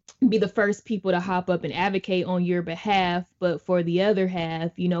be the first people to hop up and advocate on your behalf, but for the other half,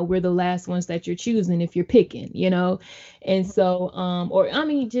 you know, we're the last ones that you're choosing if you're picking, you know. And so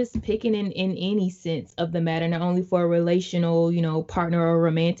just picking in any sense of the matter, not only for a relational, you know, partner or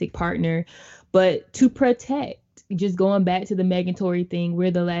romantic partner, but to protect. Just going back to the Megan Tory thing,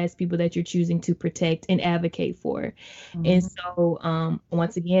 we're the last people that you're choosing to protect and advocate for. And so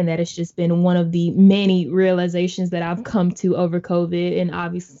once again, that has just been one of the many realizations that I've come to over COVID, and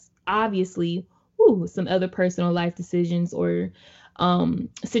obviously some other personal life decisions or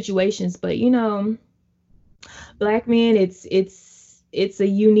situations. But you know, black men, it's a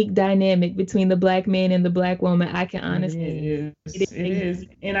unique dynamic between the black man and the black woman. I can honestly, it is.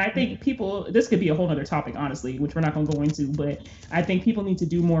 And I think this could be a whole other topic, honestly, which we're not going to go into, but I think people need to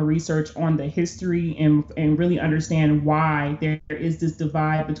do more research on the history and really understand why there is this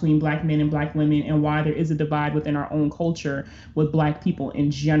divide between black men and black women, and why there is a divide within our own culture with black people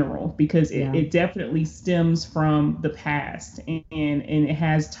in general, because it definitely stems from the past, and it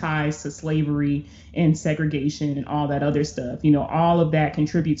has ties to slavery and segregation and all that other stuff. You know, all of that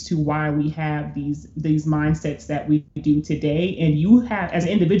contributes to why we have these mindsets that we do today. And you have, as an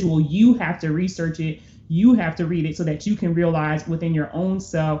individual, you have to research it, you have to read it, so that you can realize within your own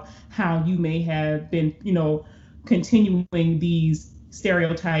self how you may have been, you know, continuing these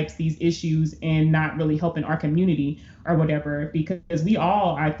stereotypes, these issues, and not really helping our community or whatever, because we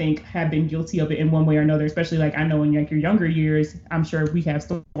all, I think, have been guilty of it in one way or another. Especially, like, I know in like your younger years, I'm sure we have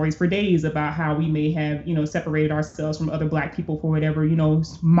stories for days about how we may have, you know, separated ourselves from other black people for whatever, you know,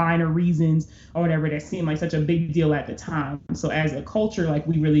 minor reasons or whatever that seemed like such a big deal at the time. So as a culture, like,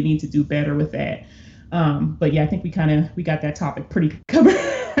 we really need to do better with that. But yeah, I think we got that topic pretty covered.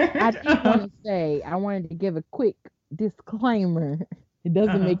 I did want to say, I wanted to give a quick disclaimer. It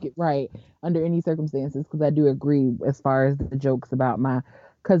doesn't make it right under any circumstances, because I do agree as far as the jokes about my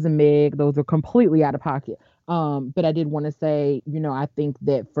cousin Meg, those are completely out of pocket. But I did want to say, you know, I think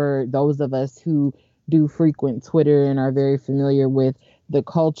that for those of us who do frequent Twitter and are very familiar with the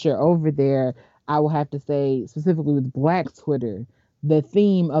culture over there, I will have to say, specifically with Black Twitter, the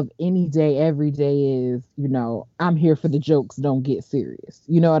theme of any day, every day is, you know, I'm here for the jokes, don't get serious.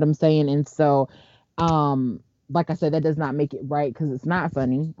 You know what I'm saying? And so, like I said, that does not make it right, because it's not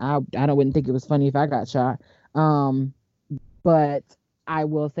funny. I wouldn't think it was funny if I got shot. But I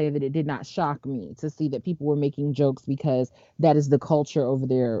will say that it did not shock me to see that people were making jokes, because that is the culture over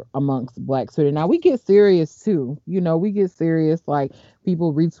there amongst Black Twitter. Now, we get serious too. You know, we get serious. Like,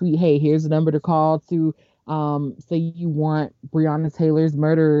 people retweet, hey, here's the number to call to say you want Breonna Taylor's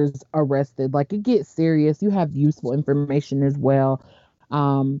murderers arrested. Like, it gets serious. You have useful information as well.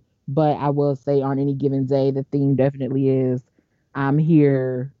 But I will say, on any given day, the theme definitely is, I'm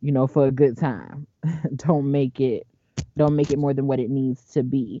here, you know, for a good time. Don't make it more than what it needs to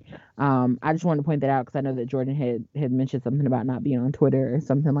be. I just wanted to point that out, because I know that Jordan had mentioned something about not being on Twitter or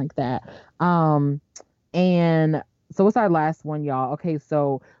something like that. And so what's our last one, y'all? Okay,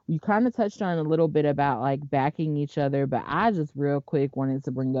 so we kind of touched on a little bit about like backing each other, but I just real quick wanted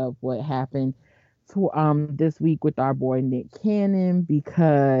to bring up what happened to this week with our boy Nick Cannon,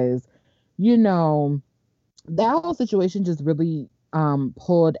 because you know that whole situation just really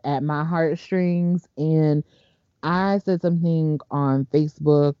pulled at my heartstrings. And I said something on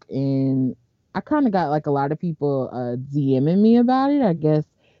Facebook, and I kind of got like a lot of people DMing me about it, I guess,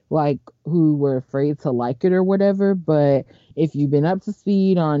 like who were afraid to like it or whatever. But if you've been up to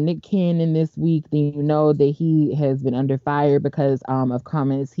speed on Nick Cannon this week, then you know that he has been under fire because of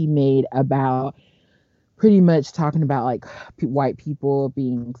comments he made about pretty much talking about like white people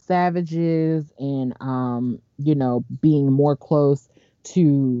being savages and being more close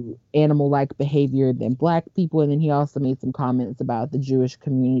to animal like behavior than black people. And then he also made some comments about the Jewish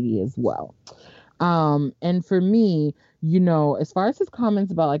community as well. And for me, as far as his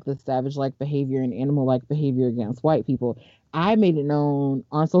comments about like the savage like behavior and animal like behavior against white people, I made it known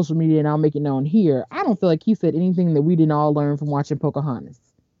on social media, and I'll make it known here. I don't feel like he said anything that we didn't all learn from watching Pocahontas.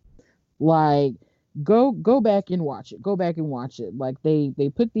 Like, go back and watch it. Go back and watch it. Like, they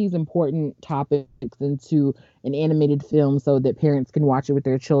put these important topics into an animated film so that parents can watch it with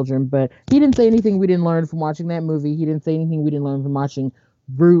their children. But he didn't say anything we didn't learn from watching that movie. He didn't say anything we didn't learn from watching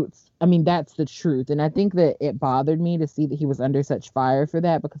Roots. I mean, that's the truth. And I think that it bothered me to see that he was under such fire for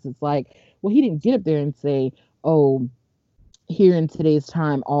that, because it's like, well, he didn't get up there and say, oh, here in today's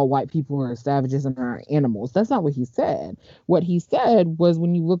time, all white people are savages and are animals. That's not what he said. What he said was,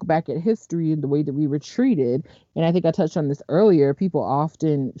 when you look back at history and the way that we were treated, and I think I touched on this earlier, people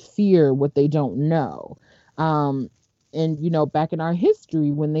often fear what they don't know. And back in our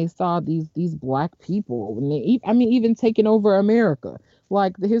history, when they saw these black people, when they, even taking over America,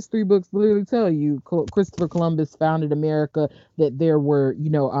 like the history books literally tell you, Christopher Columbus founded America, that there were,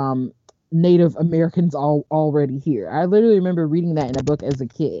 Native Americans already here. I literally remember reading that in a book as a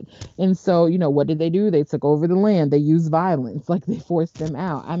kid. And so, what did they do? They took over the land. They used violence, like they forced them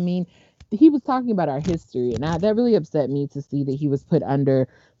out. I mean, he was talking about our history, and that really upset me to see that he was put under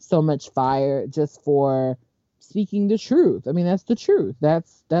so much fire just for speaking the truth. I mean, that's the truth.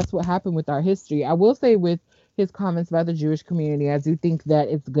 That's what happened with our history. I will say, with his comments about the Jewish community, I do think that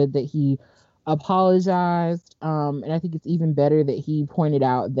it's good that he apologized. And I think it's even better that he pointed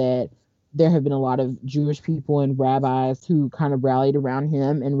out that there have been a lot of Jewish people and rabbis who kind of rallied around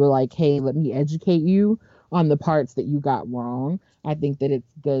him and were like, hey, let me educate you on the parts that you got wrong. I think that it's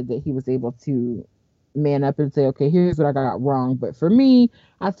good that he was able to man up and say, okay, here's what I got wrong. But for me,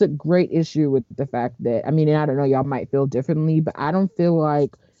 I took great issue with the fact that, and I don't know, y'all might feel differently, but I don't feel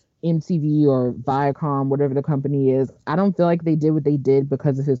like MTV or Viacom, whatever the company is, I don't feel like they did what they did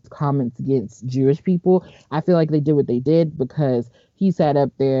because of his comments against Jewish people. I feel like they did what they did because he sat up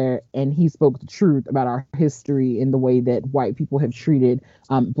there and he spoke the truth about our history in the way that white people have treated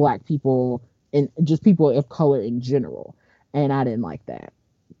black people and just people of color in general. And I didn't like that.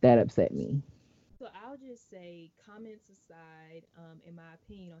 That upset me. So I'll just say, comments aside, in my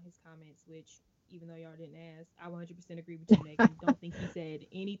opinion on his comments, which, even though y'all didn't ask, I 100% agree with you, Megan. Don't think he said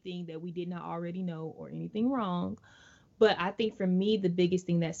anything that we did not already know or anything wrong. But I think for me, the biggest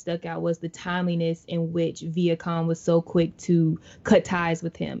thing that stuck out was the timeliness in which Viacom was so quick to cut ties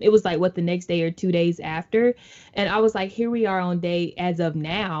with him. It was like, the next day or 2 days after? And I was like, here we are on day, as of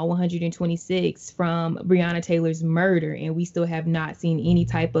now, 126 from Breonna Taylor's murder, and we still have not seen any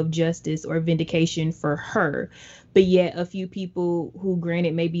type of justice or vindication for her. But yet a few people who,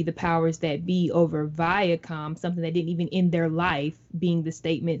 granted, may be the powers that be over Viacom, something that didn't even end their life, being the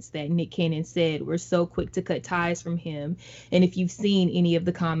statements that Nick Cannon said, were so quick to cut ties from him. And if you've seen any of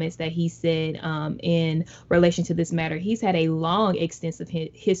the comments that he said in relation to this matter, he's had a long, extensive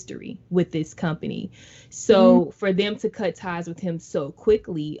history with this company. So for them to cut ties with him so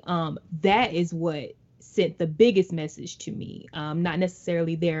quickly, that is what sent the biggest message to me. Not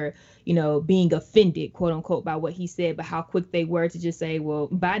necessarily their, being offended, quote unquote, by what he said, but how quick they were to just say, well,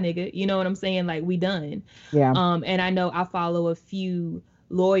 bye, nigga. You know what I'm saying? Like, we done. Yeah. And I know I follow a few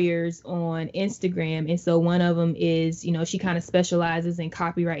lawyers on Instagram, and so one of them is, she kind of specializes in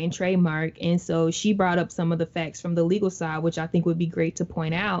copyright and trademark, and so she brought up some of the facts from the legal side, which I think would be great to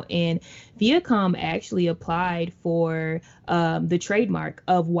point out. And Viacom actually applied for the trademark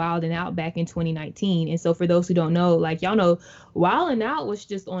of Wild 'N Out back in 2019. And so for those who don't know, like, y'all know, Wild 'N Out was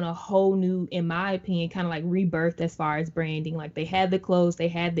just on a whole new, in my opinion, kind of like rebirth as far as branding. Like, they had the clothes, they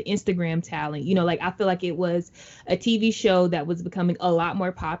had the Instagram talent, like, I feel like it was a TV show that was becoming a lot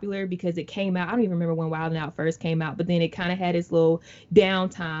more popular because it came out. I don't even remember when Wild 'N Out first came out, but then it kind of had its little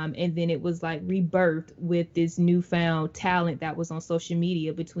downtime, and then it was like rebirthed with this newfound talent that was on social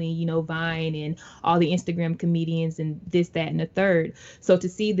media between, you know, Vine and all the Instagram comedians and this, that, and the third. So to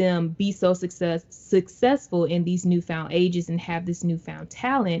see them be so successful in these newfound ages and have this newfound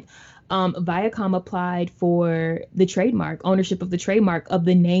talent, Viacom applied for the trademark, ownership of the trademark of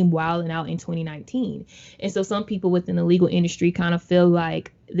the name Wild 'N Out in 2019. And so some people within the legal industry kind of feel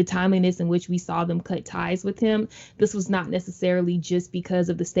like the timeliness in which we saw them cut ties with him, this was not necessarily just because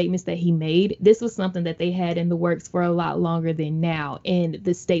of the statements that he made. This was something that they had in the works for a lot longer than now. And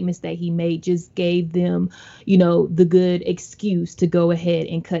the statements that he made just gave them, you know, the good excuse to go ahead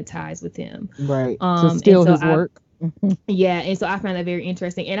and cut ties with him. Right. To steal his work. Yeah, and so I found that very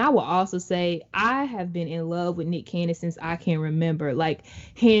interesting. And I will also say I have been in love with Nick Cannon since I can remember. Like,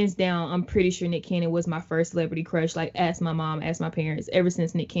 hands down, I'm pretty sure Nick Cannon was my first celebrity crush. Like, ask my mom, ask my parents, ever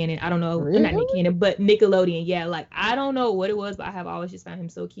since Nick Cannon. I don't know, not Nick Cannon, but Nickelodeon. Yeah, like, I don't know what it was, but I have always just found him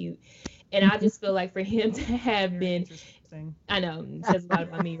so cute. And I just feel like for him to have been, I know, it says a lot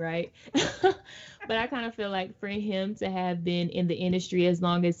about me, right? But I kind of feel like for him to have been in the industry as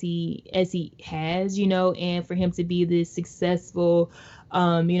long as he has, you know, and for him to be this successful,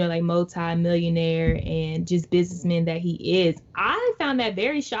 you know, like multi-millionaire and just businessman that he is, I found that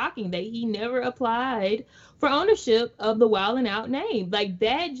very shocking that he never applied for ownership of the Wild 'N Out name. Like,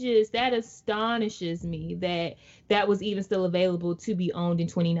 that astonishes me that was even still available to be owned in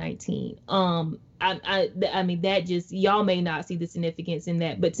 2019. I mean, that just, y'all may not see the significance in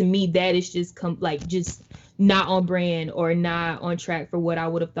that, but to me, that is just just not on brand or not on track for what I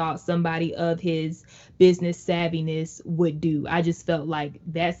would have thought somebody of his business savviness would do. I just felt like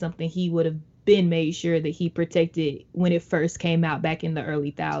that's something he would have been made sure that he protected when it first came out back in the early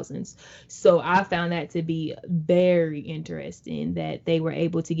thousands. So I found that to be very interesting that they were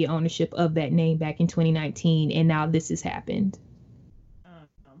able to get ownership of that name back in 2019, and now this has happened.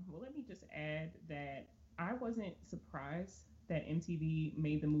 Well, let me just add that I wasn't surprised that MTV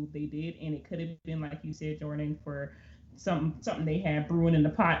made the move they did, and it could have been, like you said, Jordan, for something they had brewing in the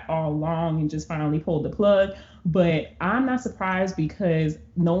pot all along and just finally pulled the plug. But I'm not surprised because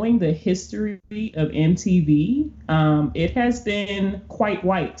knowing the history of MTV, it has been quite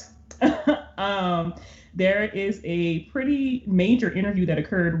white. There is a pretty major interview that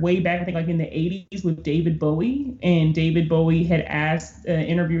occurred way back, I think like in the 80s, with David Bowie. And David Bowie had asked an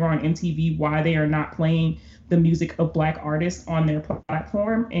interviewer on MTV why they are not playing the music of Black artists on their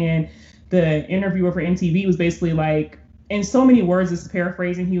platform. And the interviewer for MTV was basically like, in so many words, this is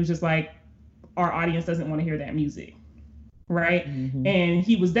paraphrasing, he was just like, our audience doesn't want to hear that music. Right. Mm-hmm. And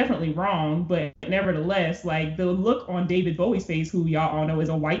he was definitely wrong. But nevertheless, like, the look on David Bowie's face, who y'all all know is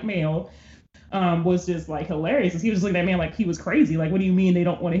a white male, was just like hilarious. He was just looking at that man like he was crazy. Like, what do you mean they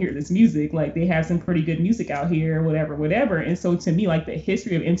don't want to hear this music? Like, they have some pretty good music out here, whatever. And so to me, like, the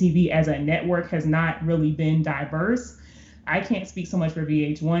history of MTV as a network has not really been diverse. I can't speak so much for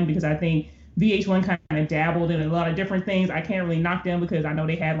VH1 because I think VH1 kind of dabbled in a lot of different things. I can't really knock them because I know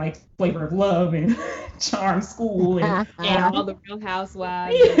they had like Flavor of Love and Charm School and all the Real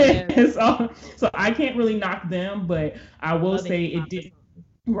Housewives. Yeah. So I can't really knock them, but I will say it did.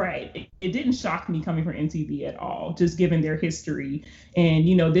 Right. It didn't shock me coming from MTV at all, just given their history. And,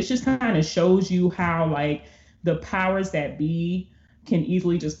 you know, this just kind of shows you how, like, the powers that be can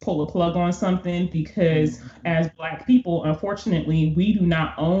easily just pull a plug on something, because as Black people, unfortunately, we do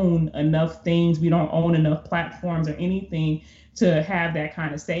not own enough things. We don't own enough platforms or anything to have that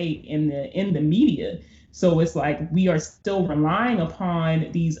kind of say in the media. So it's like we are still relying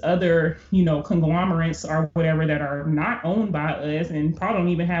upon these other, you know, conglomerates or whatever that are not owned by us, and probably don't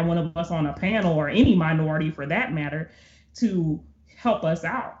even have one of us on a panel, or any minority for that matter, to help us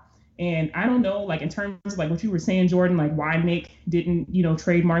out. And I don't know, like, in terms of like what you were saying, Jordan, like why Nick didn't, you know,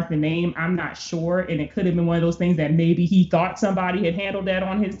 trademark the name, I'm not sure. And it could have been one of those things that maybe he thought somebody had handled that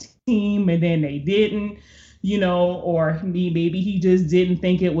on his team and then they didn't, you know, or maybe he just didn't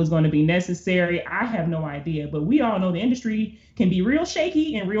think it was going to be necessary. I have no idea. But we all know the industry can be real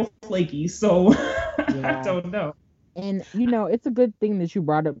shaky and real flaky. So yeah. I don't know. And, you know, it's a good thing that you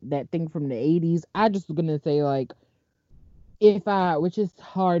brought up that thing from the 80s. I just was going to say, like, which is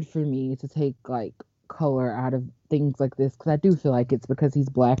hard for me to take like color out of things like this, because I do feel like it's because he's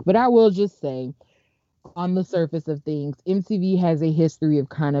Black. But I will just say, on the surface of things, MTV has a history of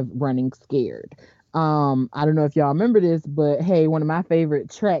kind of running scared. I don't know if y'all remember this, but hey, one of my favorite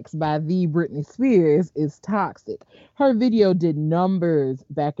tracks by the Britney Spears is Toxic. Her video did numbers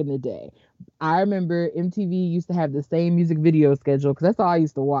back in the day. I remember MTV used to have the same music video schedule, because that's all I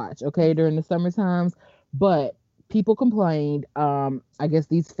used to watch, okay, during the summer times. But people complained. I guess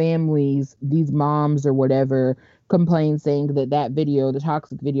these families, these moms or whatever, complained saying that video, the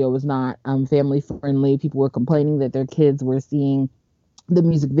toxic video, was not family friendly. People were complaining that their kids were seeing the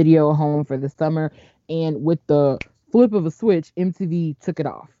music video home for the summer, and with the flip of a switch, MTV took it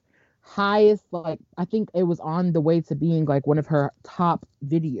off. Highest, like, I think it was on the way to being like one of her top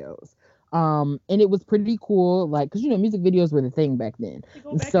videos. And it was pretty cool, like, because music videos were the thing back then.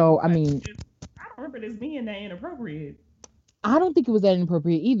 So I mean, I don't remember this being that inappropriate. I don't think it was that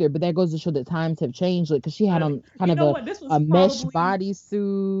inappropriate either, but that goes to show that times have changed. Like, because she had on kind of a mesh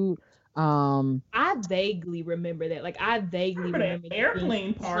bodysuit. I vaguely remember that. Like, I vaguely remember the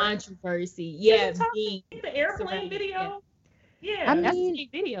airplane part. Controversy. Yeah, the airplane video. Yeah, I mean, that's the same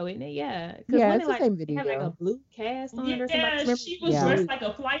video, isn't it? Yeah, yeah, it's the same video. Have like a blue cast on it or something. Yeah, she was dressed like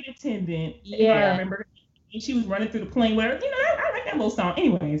a flight attendant. Yeah, I remember. And she was running through the plane. Where I like that little song.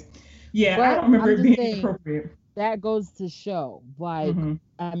 Anyways, yeah, but I don't remember it being inappropriate. That goes to show, like,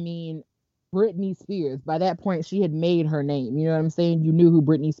 I mean, Britney Spears, by that point, she had made her name. You know what I'm saying? You knew who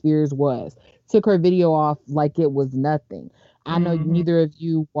Britney Spears was. Took her video off like it was nothing. I know neither of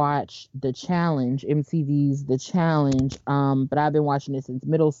you watch The Challenge, MTV's The Challenge, but I've been watching it since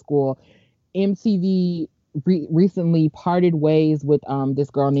middle school. MTV recently parted ways with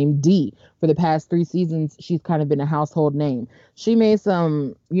this girl named Dee. For the past 3 seasons, she's kind of been a household name. She made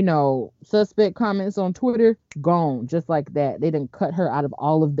some, suspect comments on Twitter, gone, just like that. They didn't cut her out of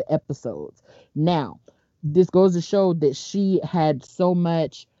all of the episodes. Now, this goes to show that she had so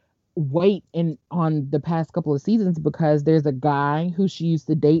much weight on the past couple of seasons because there's a guy who she used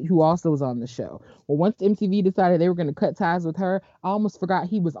to date who also was on the show. Well, once MTV decided they were going to cut ties with her, I almost forgot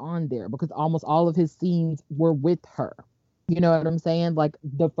he was on there because almost all of his scenes were with her. You know what I'm saying? Like,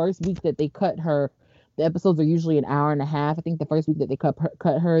 the first week that they cut her, the episodes are usually an hour and a half. I think the first week that they cut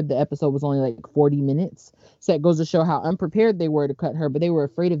her, the episode was only like 40 minutes. So it goes to show how unprepared they were to cut her, but they were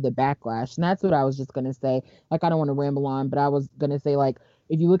afraid of the backlash. And that's what I was just going to say. Like, I don't want to ramble on, but I was going to say, like,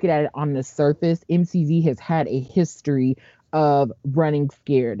 if you look at it on the surface, MTV has had a history of running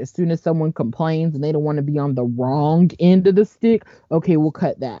scared. As soon as someone complains and they don't want to be on the wrong end of the stick, okay, we'll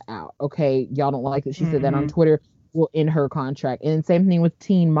cut that out. Okay, y'all don't like that she said that on Twitter, we'll end her contract. And same thing with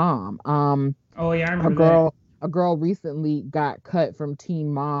Teen Mom. Oh yeah, I remember a girl recently got cut from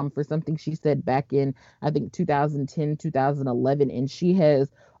Teen Mom for something she said back in, I think, 2010, 2011, and she has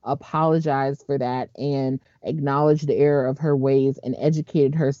apologized for that and acknowledged the error of her ways and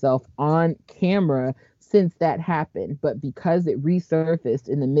educated herself on camera since that happened. But because it resurfaced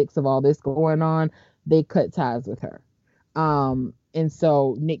in the mix of all this going on, they cut ties with her. And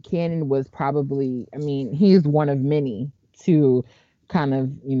so Nick Cannon was probably, I mean, he's one of many to kind of,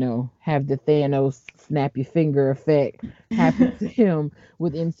 have the Thanos snap your finger effect happen to him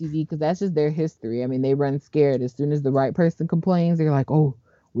with MTV, because that's just their history. I mean, they run scared. As soon as the right person complains, they're like, oh,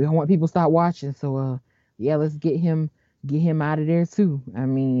 we don't want people to stop watching. So, yeah, let's get him out of there too. I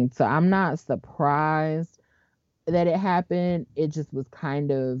mean, so I'm not surprised that it happened. It just was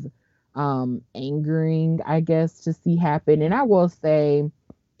kind of angering, I guess, to see happen. And I will say,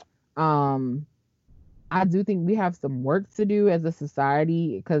 I do think we have some work to do as a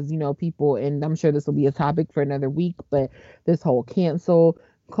society because, people, and I'm sure this will be a topic for another week, but this whole cancel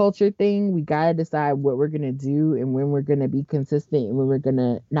culture thing, we got to decide what we're going to do and when we're going to be consistent and when we're going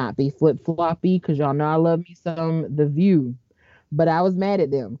to not be flip-floppy, because y'all know I love me some The View. But I was mad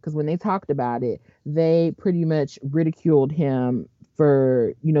at them because when they talked about it, they pretty much ridiculed him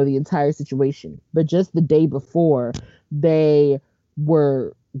for, the entire situation. But just the day before, they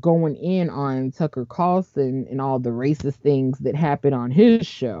were going in on Tucker Carlson and all the racist things that happen on his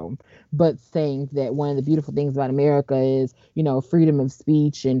show, but saying that one of the beautiful things about America is, freedom of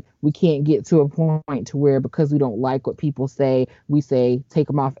speech, and we can't get to a point to where because we don't like what people say, we say take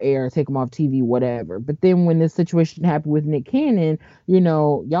them off air, take them off TV, whatever. But then when this situation happened with Nick Cannon,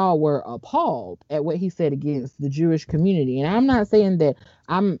 y'all were appalled at what he said against the Jewish community. And I'm not saying that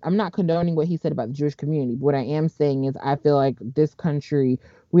I'm not condoning what he said about the Jewish community, but what I am saying is I feel like this country,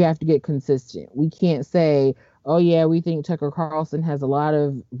 we have to get consistent. We can't say, oh yeah, we think Tucker Carlson has a lot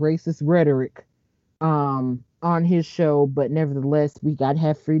of racist rhetoric on his show, but nevertheless, we got to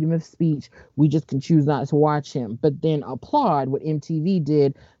have freedom of speech. We just can choose not to watch him. But then applaud what MTV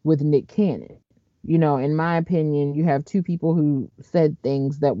did with Nick Cannon. In my opinion, you have two people who said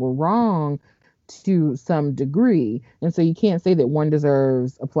things that were wrong to some degree. And so you can't say that one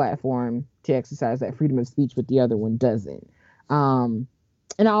deserves a platform to exercise that freedom of speech, but the other one doesn't. And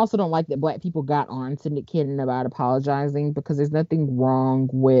I also don't like that Black people got on to Nick Cannon about apologizing, because there's nothing wrong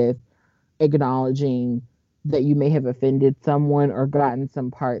with acknowledging that you may have offended someone or gotten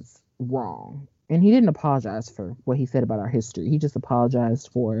some parts wrong. and he didn't apologize for what he said about our history. He just apologized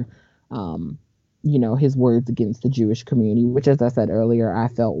for, his words against the Jewish community, which, as I said earlier, I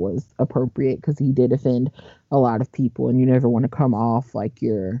felt was appropriate because he did offend a lot of people, and you never want to come off like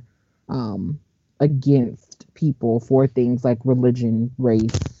you're against people for things like religion,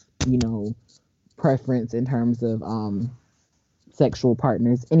 race, preference in terms of sexual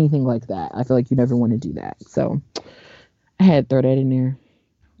partners, anything like that. I feel like you never want to do that. So I had to throw that in there.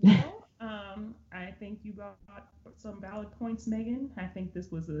 I think you brought some valid points, Megan. I think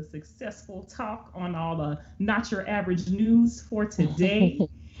this was a successful talk on all the not your average news for today.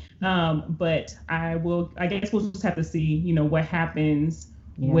 But I guess we'll just have to see, what happens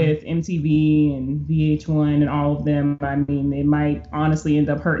with MTV and VH1 and all of them. I mean, it might honestly end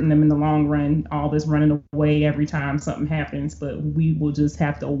up hurting them in the long run, all this running away every time something happens, but we will just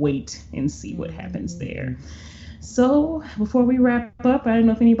have to wait and see what happens there. So before we wrap up, I don't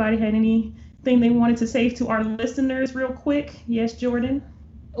know if anybody had anything they wanted to say to our listeners real quick. Yes, Jordan?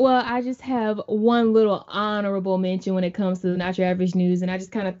 Well, I just have one little honorable mention when it comes to the Not Your Average News, and I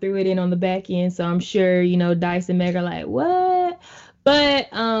just kind of threw it in on the back end, so I'm sure, Dice and Meg are like, what? But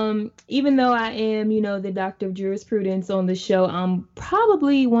even though I am, the doctor of jurisprudence on the show, I'm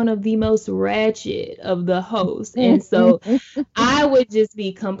probably one of the most ratchet of the hosts. And so I would just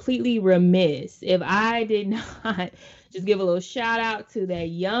be completely remiss if I did not just give a little shout out to that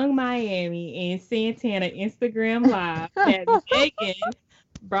Young Miami and Santana Instagram Live that Megan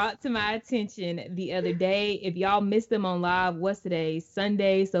brought to my attention the other day. If y'all missed them on live, what's today?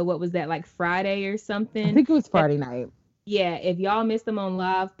 Sunday. So what was that, like Friday or something? I think it was Friday night. Yeah, if y'all missed them on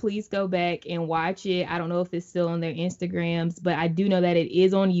live, please go back and watch it. I don't know if it's still on their Instagrams, but I do know that it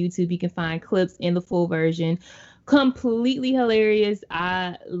is on YouTube. You can find clips in the full version. Completely hilarious.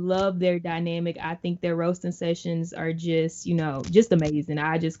 I love their dynamic. I think their roasting sessions are just, just amazing.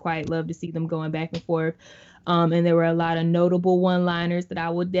 I just quite love to see them going back and forth. And there were a lot of notable one-liners that I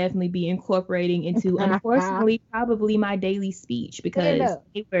will definitely be incorporating into, unfortunately, probably my daily speech, because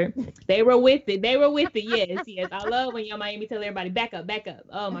they were with it. They were with it. Yes. I love when Young Miami tell everybody back up.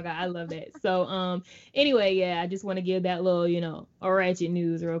 Oh my God, I love that. So anyway, I just want to give that little, a ratchet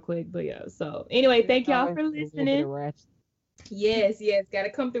news real quick. But so anyway, thank y'all for listening. Yes, got to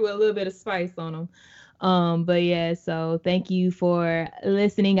come through with a little bit of spice on them. So thank you for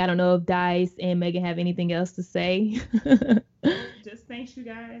listening. I don't know if Dice and Megan have anything else to say. Just thanks, you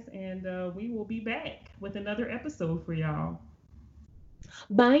guys, and we will be back with another episode for y'all.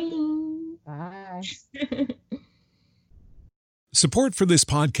 Bye. Support for this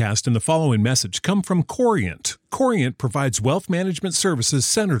podcast and the following message come from Corient. Corient provides wealth management services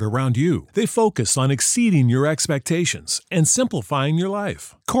centered around you. They focus on exceeding your expectations and simplifying your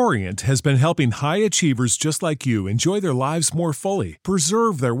life. Corient has been helping high achievers just like you enjoy their lives more fully,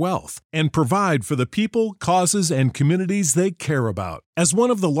 preserve their wealth, and provide for the people, causes, and communities they care about. As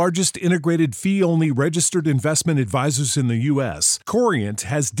one of the largest integrated fee-only registered investment advisors in the U.S., Corient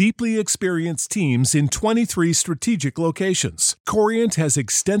has deeply experienced teams in 23 strategic locations. Corient has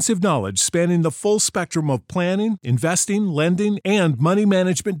extensive knowledge spanning the full spectrum of planning, investing, lending, and money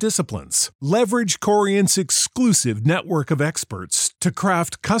management disciplines. Leverage Corient's exclusive network of experts to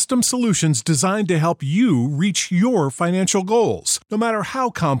craft custom solutions designed to help you reach your financial goals, no matter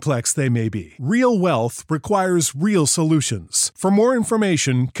how complex they may be. Real wealth requires real solutions. For more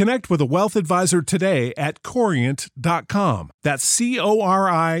information, connect with a wealth advisor today at Corient.com. That's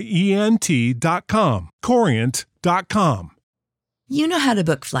Corient.com. Corient.com. You know how to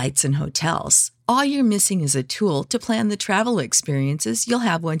book flights and hotels. All you're missing is a tool to plan the travel experiences you'll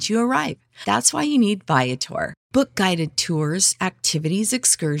have once you arrive. That's why you need Viator. Book guided tours, activities,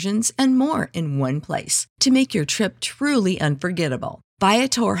 excursions, and more in one place to make your trip truly unforgettable.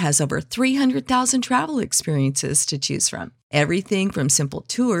 Viator has over 300,000 travel experiences to choose from. Everything from simple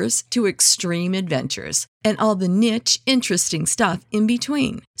tours to extreme adventures and all the niche, interesting stuff in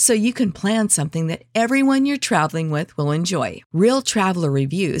between. So you can plan something that everyone you're traveling with will enjoy. Real traveler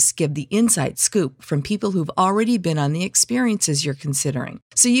reviews give the inside scoop from people who've already been on the experiences you're considering.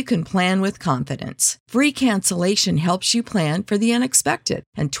 So you can plan with confidence. Free cancellation helps you plan for the unexpected.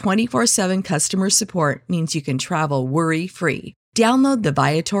 And 24/7 customer support means you can travel worry-free. Download the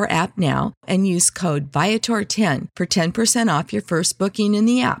Viator app now and use code Viator10 for 10% off your first booking in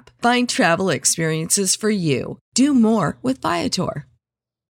the app. Find travel experiences for you. Do more with Viator.